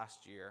quotes in the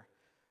last year.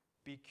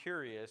 Be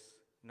curious,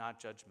 not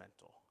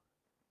judgmental.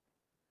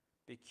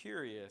 Be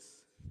curious,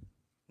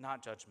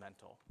 not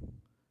judgmental.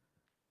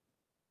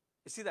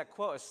 You see, that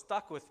quote has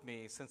stuck with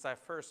me since I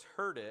first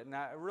heard it. And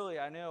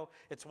I know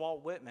it's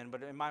Walt Whitman,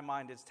 but in my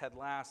mind it's Ted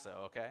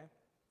Lasso, okay?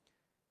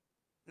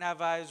 Now, if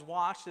I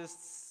watched this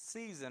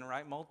season,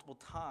 multiple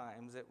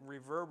times, it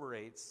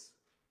reverberates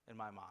in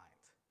my mind.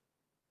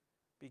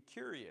 Be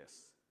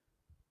curious,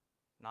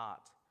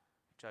 not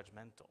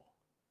judgmental.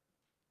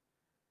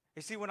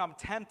 You see, when I'm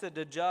tempted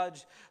to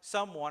judge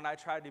someone, I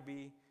try to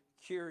be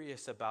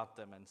curious about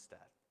them instead.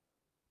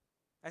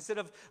 Instead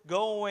of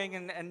going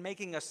and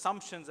making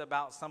assumptions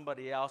about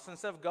somebody else,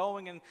 instead of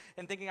going and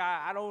thinking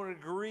I don't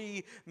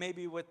agree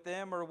maybe with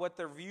them or what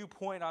their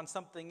viewpoint on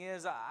something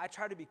is, I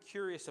try to be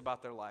curious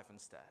about their life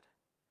instead.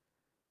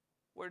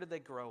 Where did they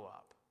grow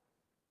up?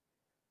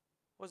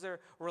 What was their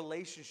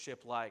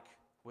relationship like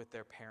with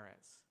their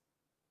parents?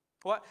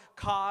 What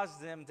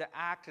caused them to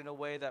act in a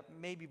way that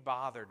maybe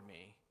bothered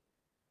me?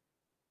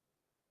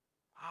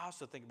 I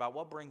also think about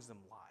what brings them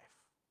life.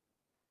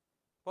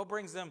 What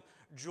brings them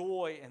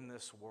joy in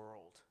this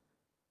world?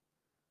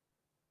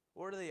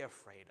 What are they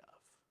afraid of?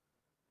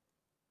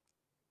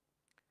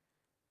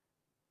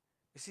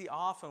 You see,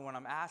 often when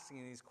I'm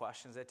asking these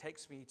questions, it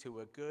takes me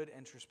to a good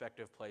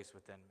introspective place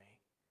within me.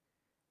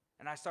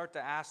 And I start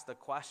to ask the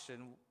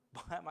question,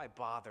 why am I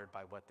bothered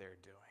by what they're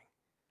doing?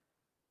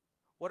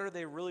 What are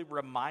they really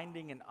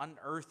reminding and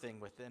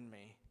unearthing within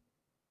me?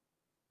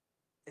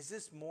 Is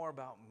this more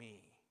about me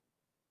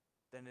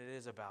than it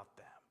is about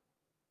them?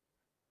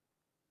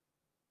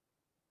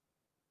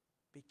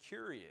 Be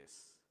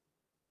curious,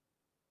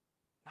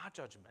 not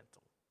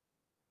judgmental.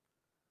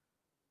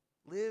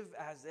 Live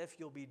as if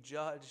you'll be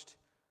judged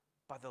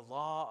by the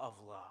law of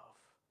love.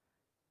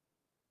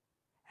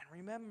 And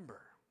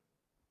remember,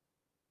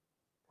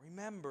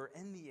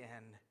 in the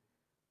end,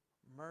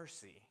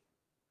 mercy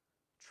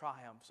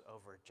triumphs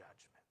over judgment.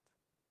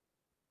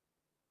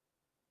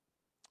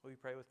 Will you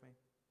pray with me?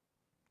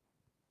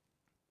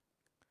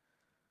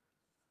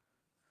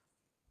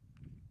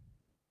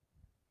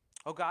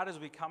 Oh God, as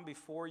we come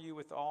before you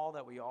with all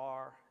that we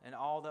are and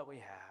all that we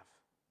have,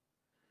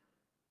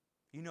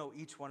 you know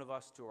each one of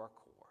us to our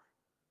core.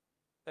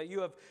 That you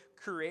have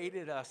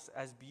created us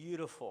as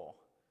beautiful.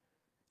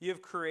 You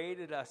have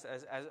created us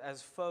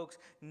as folks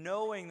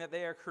knowing that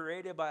they are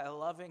created by a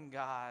loving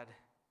God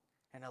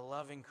and a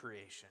loving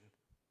creation.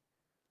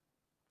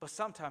 But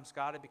sometimes,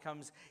 God, it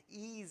becomes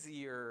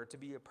easier to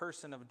be a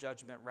person of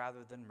judgment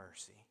rather than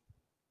mercy.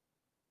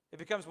 It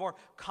becomes more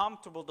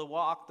comfortable to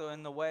walk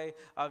in the way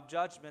of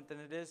judgment than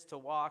it is to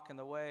walk in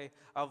the way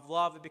of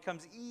love. It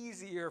becomes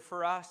easier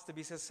for us to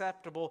be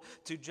susceptible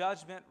to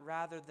judgment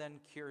rather than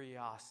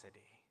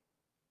curiosity.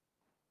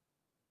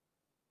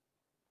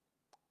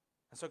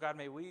 And so, God,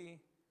 may we,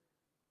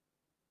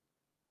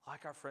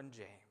 like our friend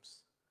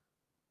James,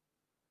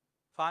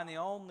 find the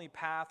only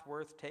path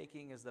worth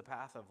taking is the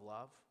path of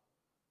love.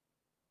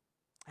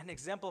 And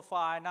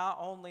exemplify not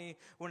only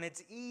when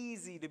it's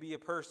easy to be a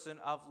person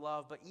of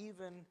love, but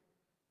even,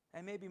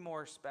 and maybe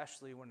more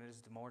especially, when it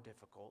is more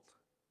difficult.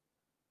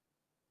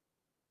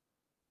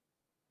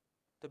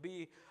 To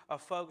be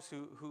of folks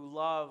who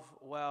love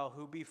well,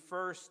 who be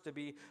first to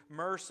be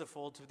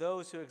merciful to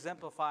those who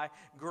exemplify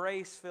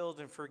grace-filled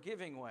and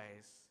forgiving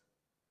ways,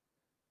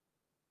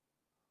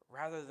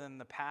 rather than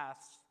the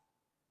paths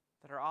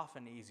that are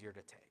often easier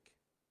to take.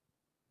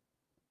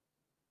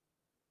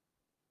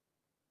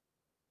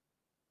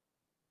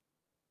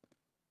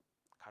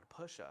 God,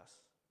 push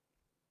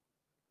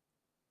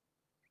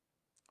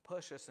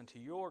us into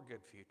your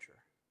good future,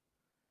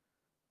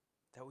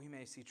 that we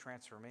may see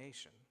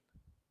transformation,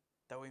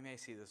 that we may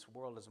see this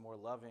world as a more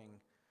loving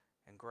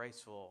and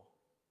graceful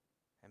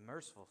and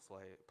merciful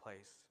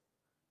place,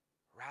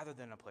 rather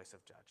than a place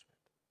of judgment.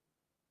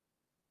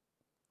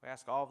 We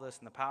ask all of this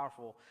in the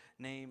powerful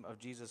name of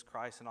Jesus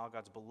Christ, and all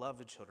God's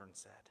beloved children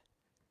said,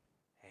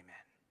 amen.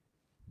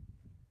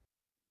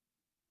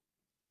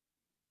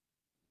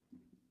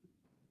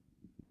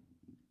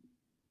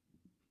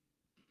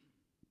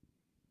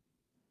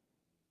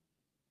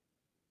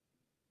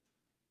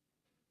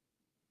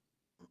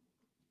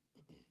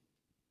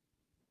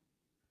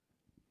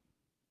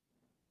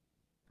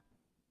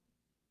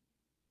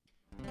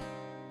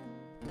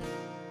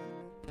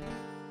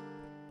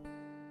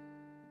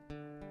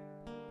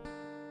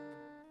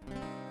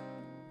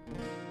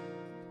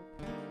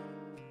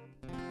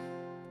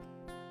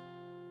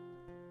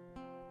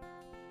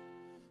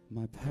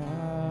 My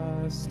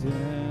past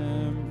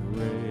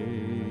embraced,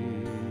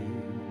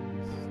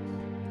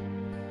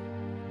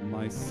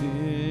 my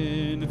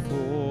sin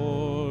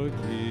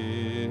forgiven.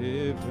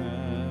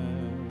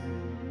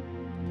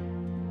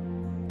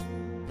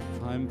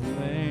 I'm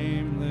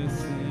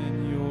blameless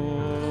in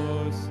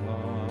your sight,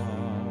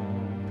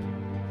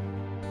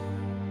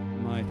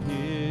 my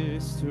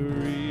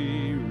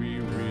history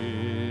rewritten,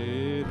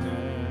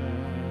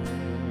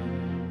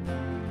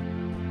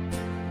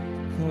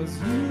 'cause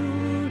you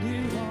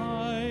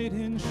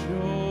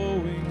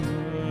showing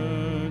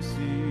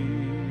mercy,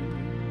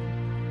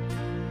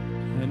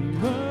 and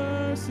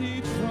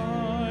mercy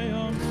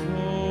triumphs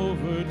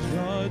over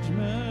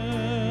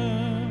judgment.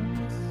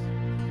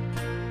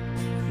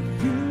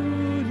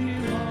 You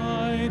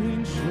delight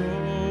in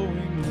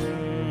showing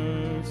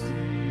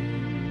mercy,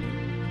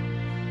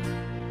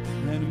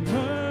 and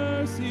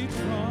mercy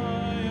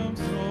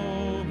triumphs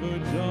over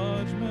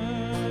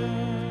judgment.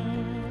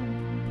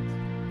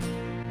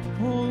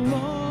 Oh,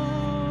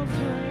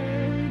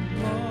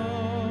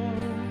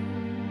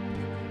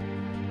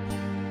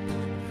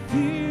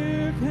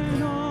 fear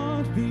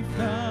cannot be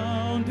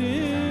found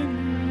in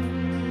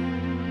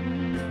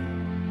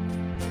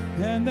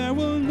you, and there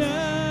will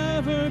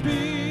never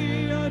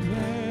be a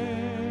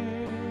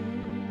day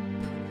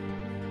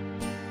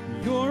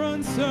you're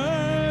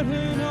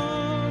uncertain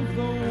of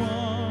the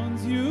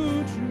ones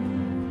you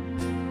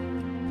choose,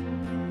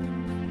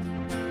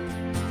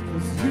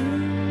 'cause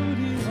you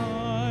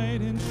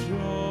delight in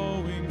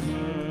showing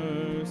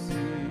mercy,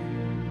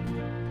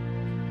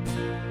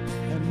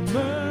 and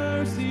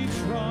mercy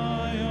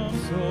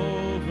triumphs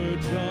over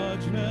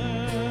judgment.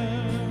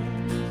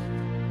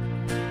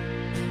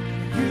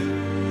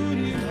 You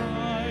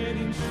delight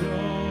in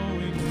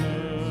showing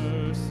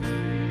mercy,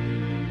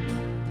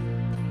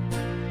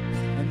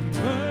 and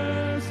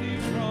mercy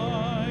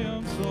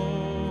triumphs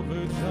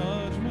over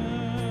judgment.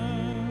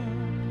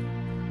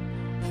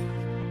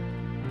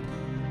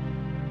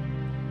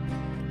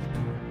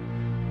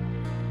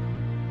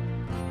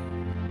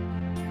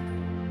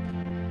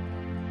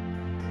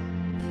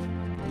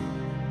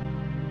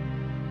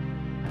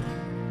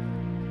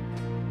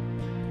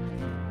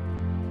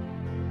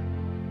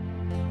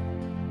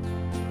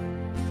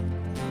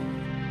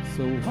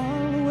 So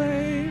I'll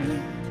wait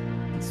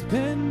and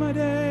spend my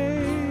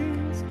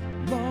days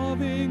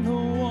loving the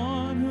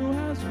one who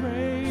has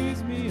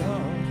raised me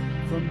up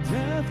from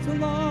death to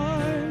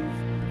life,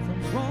 from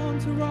wrong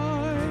to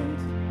right.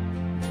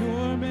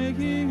 You're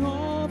making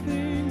all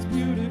things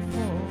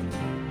beautiful.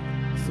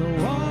 So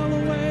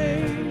I'll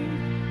wait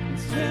and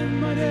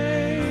spend my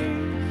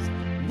days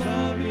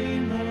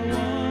loving the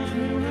one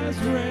who has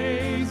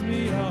raised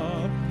me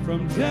up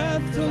from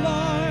death to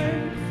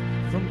life,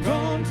 from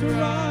wrong to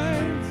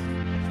right.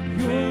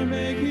 You're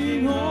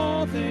making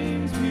all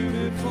things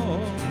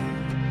beautiful.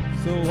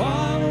 So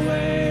I'll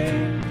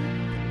wait,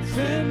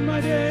 spend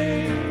my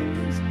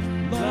days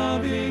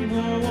loving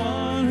the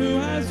one who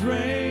has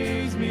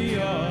raised me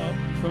up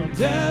from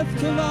death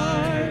to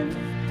life,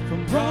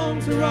 from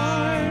wrong to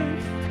right.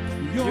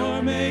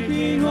 You're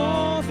making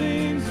all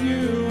things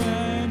new,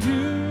 and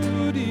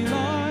you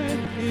delight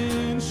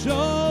in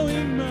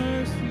showing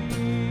mercy,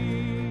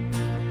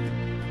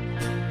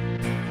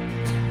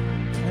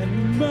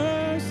 and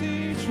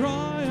mercy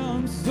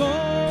triumphs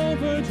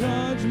over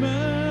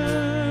judgment.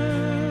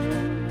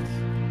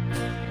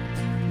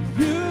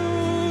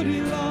 You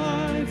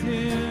delight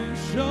in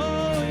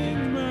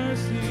showing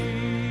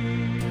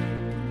mercy,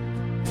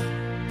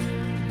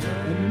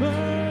 and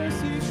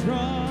mercy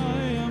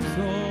triumphs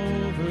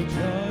over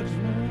judgment.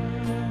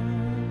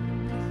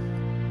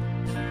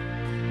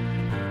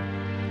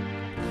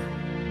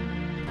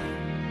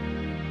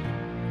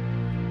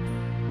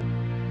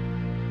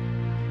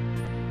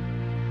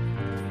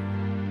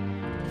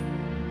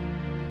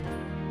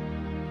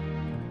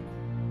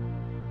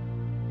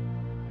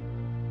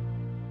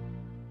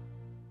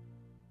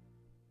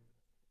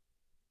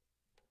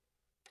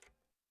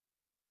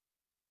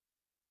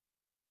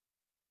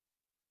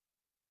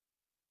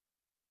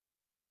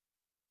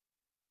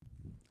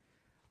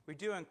 We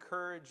do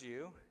encourage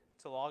you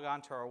to log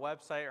on to our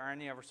website or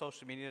any of our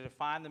social media to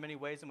find the many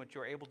ways in which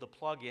you're able to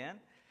plug in.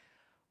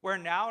 We're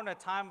now in a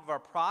time of our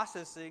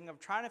processing of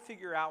trying to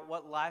figure out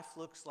what life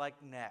looks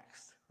like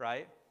next,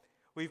 right?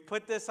 We've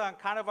put this on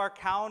kind of our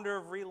calendar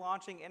of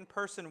relaunching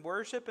in-person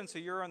worship, and so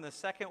you're in the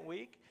second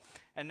week.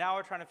 And now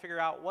we're trying to figure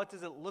out what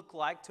does it look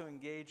like to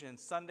engage in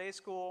Sunday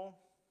school,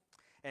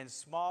 and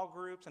small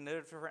groups and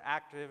different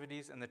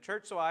activities in the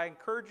church. So I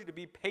encourage you to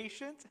be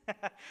patient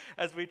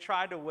as we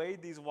try to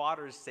wade these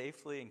waters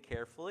safely and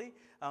carefully,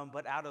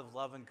 but out of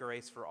love and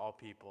grace for all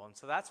people. And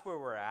so that's where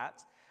we're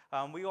at.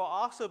 We will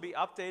also be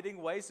updating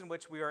ways in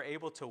which we are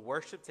able to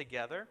worship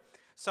together.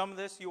 Some of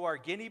this, you are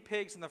guinea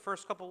pigs in the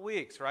first couple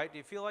weeks, right? Do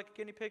you feel like a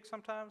guinea pig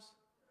sometimes?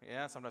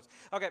 Yeah, sometimes.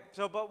 Okay,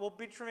 but we'll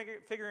be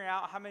figuring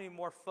out how many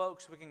more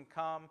folks we can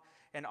come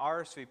and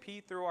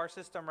RSVP through our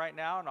system right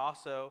now, and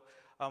also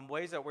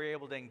ways that we're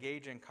able to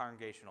engage in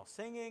congregational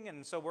singing.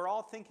 And so we're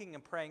all thinking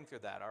and praying through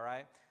that, all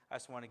right? I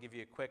just want to give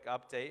you a quick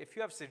update. If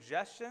you have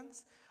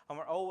suggestions,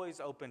 we're always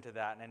open to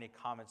that and any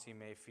comments you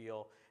may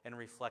feel in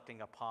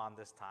reflecting upon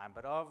this time.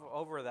 But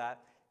over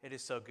that, it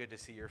is so good to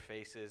see your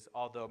faces,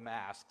 although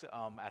masked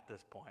at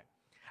this point.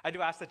 I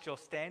do ask that you'll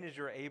stand as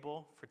you're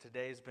able for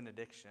today's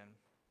benediction.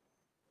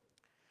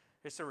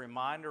 Just a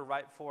reminder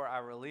right before I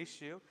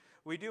release you,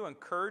 we do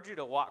encourage you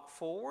to walk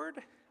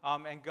forward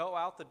and go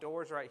out the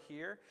doors right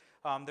here.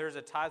 There's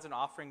a tithes and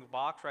offerings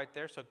box right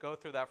there, so go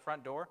through that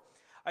front door.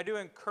 I do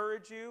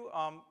encourage you,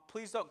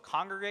 please don't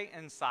congregate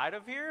inside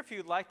of here. If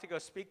you'd like to go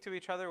speak to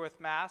each other with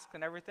masks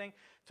and everything,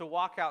 to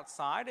walk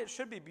outside. It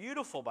should be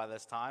beautiful by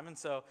this time, and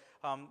so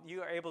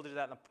you are able to do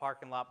that in the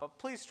parking lot, but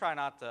please try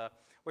not to.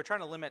 We're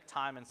trying to limit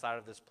time inside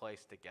of this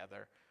place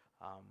together.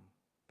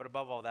 But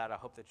above all that, I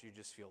hope that you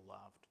just feel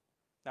loved.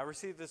 Now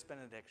receive this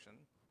benediction.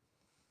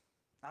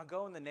 Now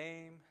go in the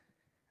name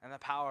and the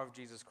power of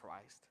Jesus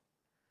Christ,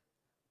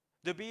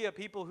 to be a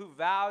people who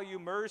value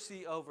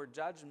mercy over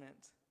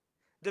judgment,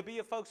 to be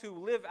a folks who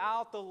live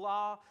out the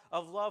law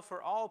of love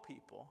for all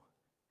people,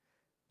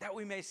 that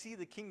we may see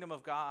the kingdom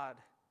of God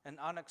in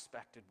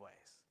unexpected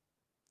ways.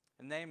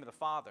 In the name of the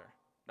Father,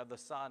 and of the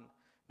Son,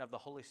 and of the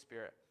Holy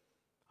Spirit.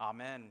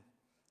 Amen.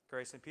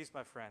 Grace and peace,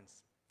 my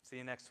friends. See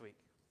you next week.